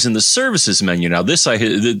weird things in the services menu. Now, this I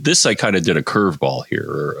kind of did a curveball here,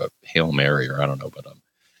 or a Hail Mary, or I don't know, but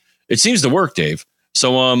it seems to work, Dave.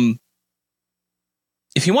 So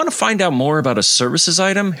if you want to find out more about a services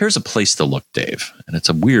item, here's a place to look, Dave. And it's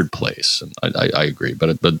a weird place. And I agree,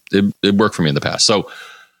 but it worked for me in the past. So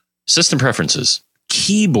system preferences,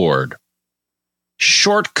 keyboard,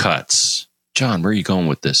 shortcuts. John, where are you going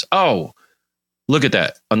with this? Oh, look at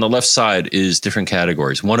that. On the left side is different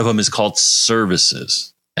categories. One of them is called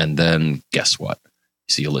services. And then guess what?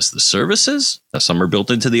 You see a list of services. Now, some are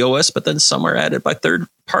built into the OS, but then some are added by third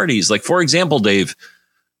parties. Like, for example, Dave,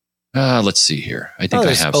 let's see here. I think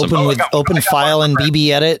I have open some. with open file and BB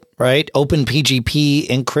Edit, right? Open PGP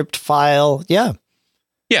encrypt file. Yeah.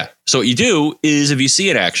 Yeah. So what you do is if you see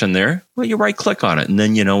an action there, well, you right click on it. And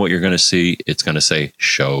then you know what you're going to see. It's going to say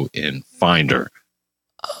show in Finder.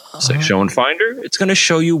 Say show in Finder. It's going to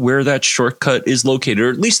show you where that shortcut is located, or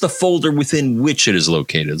at least the folder within which it is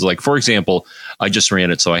located. It's like, for example, I just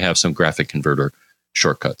ran it. So I have some graphic converter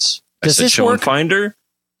shortcuts. Does I said this show work? in Finder.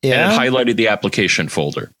 Yeah. And it highlighted the application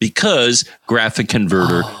folder because graphic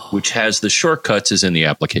converter, which has the shortcuts, is in the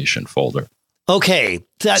application folder. Okay.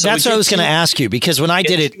 That's what I was going to ask you, because when I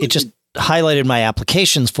did it, it just highlighted my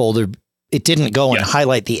applications folder. It didn't go and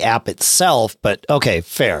highlight the app itself, but okay,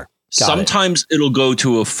 fair. Sometimes it'll go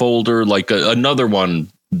to a folder like another one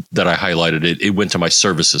that I highlighted. It went to my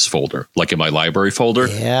services folder, like in my library folder.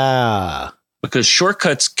 Yeah. Because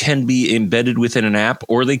shortcuts can be embedded within an app,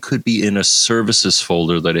 or they could be in a services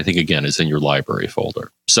folder that I think, again, is in your library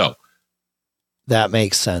folder. So that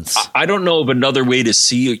makes sense. I don't know of another way to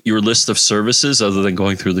see your list of services other than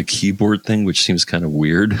going through the keyboard thing, which seems kind of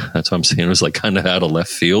weird. That's what I'm saying. It was like kind of out of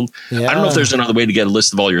left field. Yeah. I don't know if there's another way to get a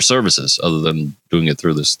list of all your services other than doing it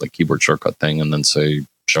through this like keyboard shortcut thing and then say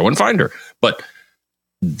show in Finder. But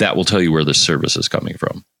that will tell you where the service is coming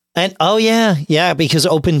from. And because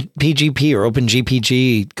Open PGP or Open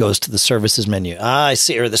GPG goes to the services menu. I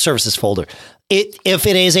see, or the services folder. If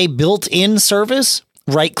it is a built-in service,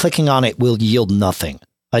 right-clicking on it will yield nothing.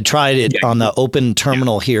 I tried it on the open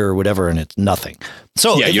terminal here or whatever, and it's nothing.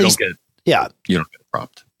 So you don't get a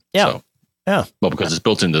prompt. Yeah. So, well, because it's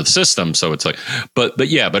built into the system, so it's like, but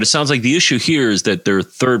it sounds like the issue here is that there are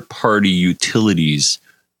third-party utilities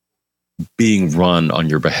being run on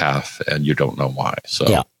your behalf, and you don't know why.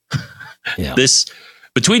 So this,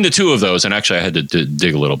 between the two of those, and actually I had to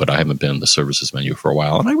dig a little bit. I haven't been in the services menu for a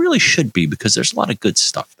while, and I really should be because there's a lot of good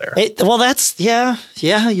stuff there.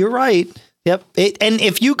 You're right. Yep. And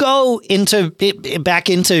if you go back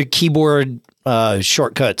into keyboard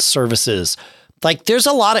shortcut services, like there's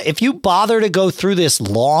a lot of, if you bother to go through this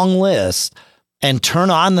long list and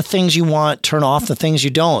turn on the things you want, turn off the things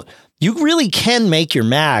you don't, you really can make your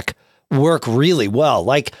Mac work really well.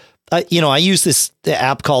 Like, I use this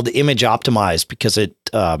app called Image Optimized because it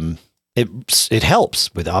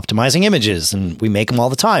helps with optimizing images, and we make them all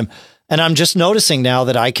the time. And I'm just noticing now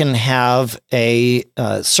that I can have a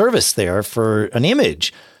service there for an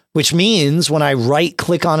image, which means when I right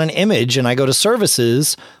click on an image and I go to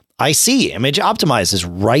services, I see Image Optimized is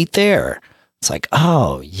right there. It's like,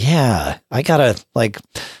 oh yeah, I gotta tweak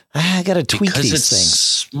because these things.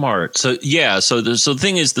 Smart. So yeah. So the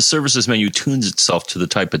thing is, the services menu tunes itself to the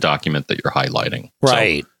type of document that you're highlighting.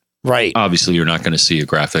 Right. So right. Obviously, you're not going to see a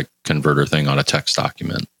graphic converter thing on a text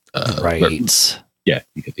document. Right. But, yeah,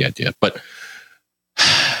 you get the idea. But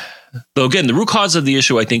though again, the root cause of the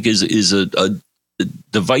issue, I think, is a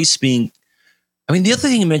device being. I mean, the other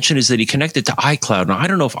thing he mentioned is that he connected to iCloud. Now, I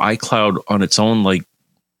don't know if iCloud on its own, like,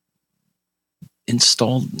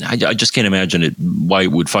 installed. I just can't imagine it. Why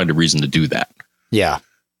it would find a reason to do that. Yeah.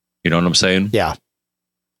 You know what I'm saying? Yeah.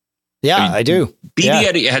 Yeah, I mean, I do.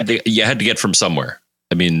 BBEdit you had to get from somewhere.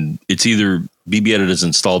 I mean, it's either BBEdit is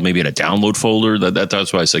installed maybe in a download folder.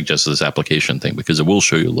 That's why I suggest this application thing, because it will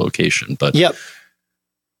show you location. But yep.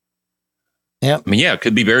 I mean, yeah, it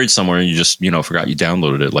could be buried somewhere and you just, forgot you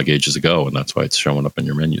downloaded it like ages ago, and that's why it's showing up in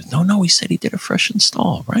your menu. No, he said he did a fresh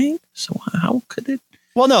install, right? So how could it?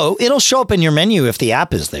 Well, no, it'll show up in your menu if the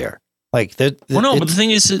app is there. Like but the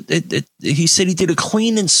thing is, he said he did a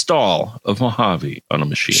clean install of Mojave on a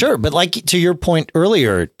machine. Sure, but like to your point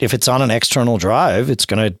earlier, if it's on an external drive, it's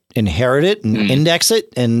going to inherit it and index it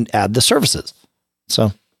and add the services.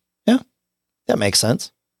 So, yeah, that makes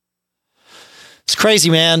sense. It's crazy,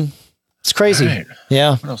 man. It's crazy. Right.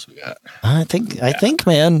 Yeah. What else we got? I think,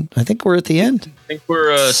 man, we're at the end. I think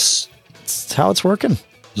we're it's how it's working.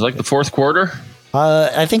 It's like the fourth quarter.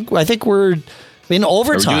 I think we're in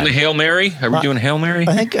overtime. Are we doing the Hail Mary? Are we doing Hail Mary?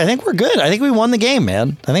 I think we're good. I think we won the game,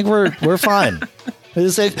 man. I think we're fine.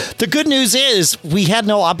 The good news is we had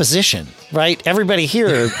no opposition, right? Everybody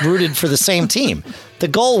here rooted for the same team. The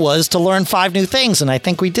goal was to learn 5 new things, and I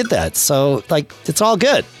think we did that. So, like, it's all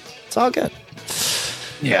good. It's all good.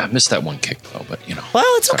 Yeah, I missed that one kick though, but Well,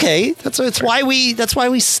 it's okay. That's why we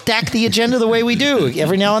stack the agenda the way we do.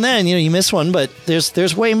 Every now and then, you miss one, but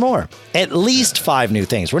there's way more. At least 5 new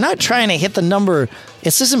things. We're not trying to hit the number.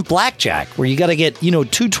 This isn't blackjack where you got to get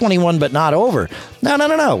 221 but not over.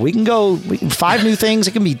 No. We can go 5 new things.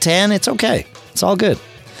 It can be 10. It's okay. It's all good.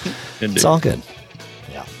 Indeed. It's all good.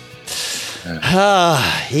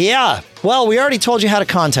 Yeah. Well, we already told you how to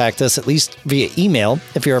contact us, at least via email.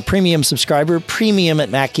 If you're a premium subscriber,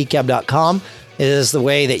 premium@macgeekgab.com is the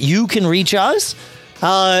way that you can reach us.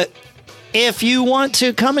 If you want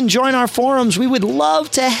to come and join our forums, we would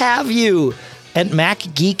love to have you at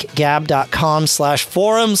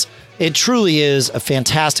macgeekgab.com/forums. It truly is a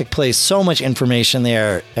fantastic place. So much information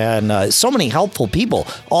there and so many helpful people.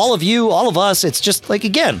 All of you, all of us, it's just like,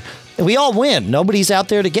 again, we all win. Nobody's out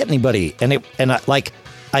there to get anybody.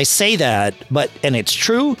 I say that, and it's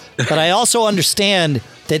true, but I also understand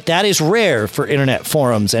that is rare for internet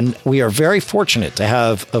forums, and we are very fortunate to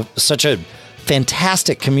have such a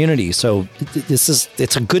fantastic community. So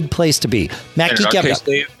it's a good place to be. Mac Geek Gab.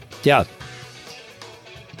 Yeah.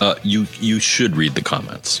 You should read the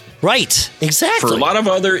comments. Right. Exactly. For a lot of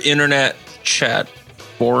other internet chat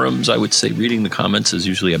forums, I would say reading the comments is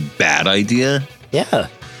usually a bad idea. Yeah.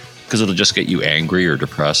 Because it'll just get you angry or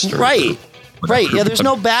depressed. Right. Yeah, there's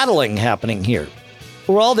no battling happening here.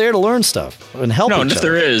 We're all there to learn stuff and help each other. And if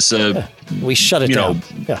there is, we shut it down.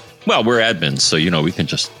 Well, we're admins, so we can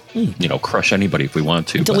just crush anybody if we want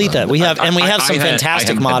to. Delete that. We have some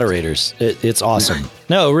fantastic moderators. It's awesome.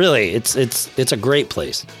 No, really, it's a great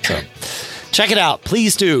place. So check it out,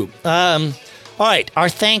 please do. All right, our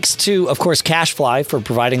thanks to, of course, CashFly for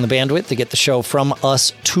providing the bandwidth to get the show from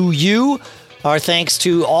us to you. Our thanks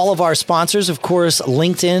to all of our sponsors, of course,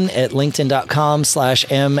 LinkedIn at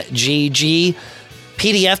linkedin.com/MGG,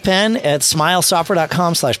 PDF Pen at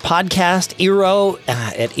smilesoftware.com/podcast, eero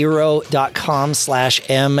at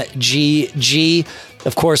eero.com/MGG.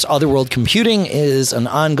 Of course, Otherworld Computing is an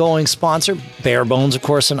ongoing sponsor. Bare Bones, of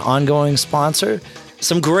course, an ongoing sponsor.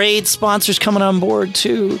 Some great sponsors coming on board,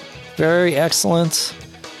 too. Very excellent.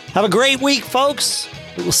 Have a great week, folks.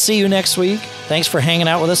 We will see you next week. Thanks for hanging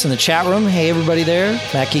out with us in the chat room. Hey, everybody there.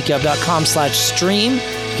 MacGeekGab.com/stream.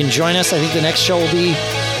 You can join us. I think the next show will be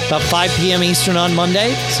about 5 p.m. Eastern on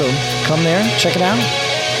Monday. So come there. Check it out.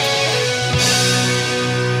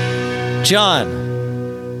 John.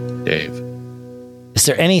 Dave. Is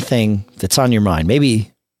there anything that's on your mind?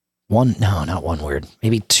 Maybe one. No, not one word.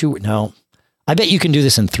 Maybe 2. No. I bet you can do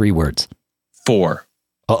this in 3 words. 4.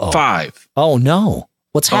 Uh-oh. 5. Oh, no.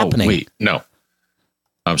 What's happening? Wait, no.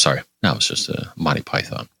 I'm sorry. That was just a Monty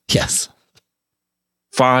Python. Yes.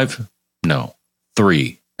 5, no,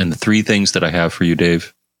 3. And the 3 things that I have for you,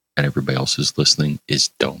 Dave, and everybody else who's listening, is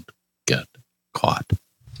don't get caught.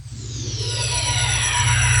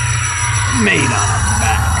 Made on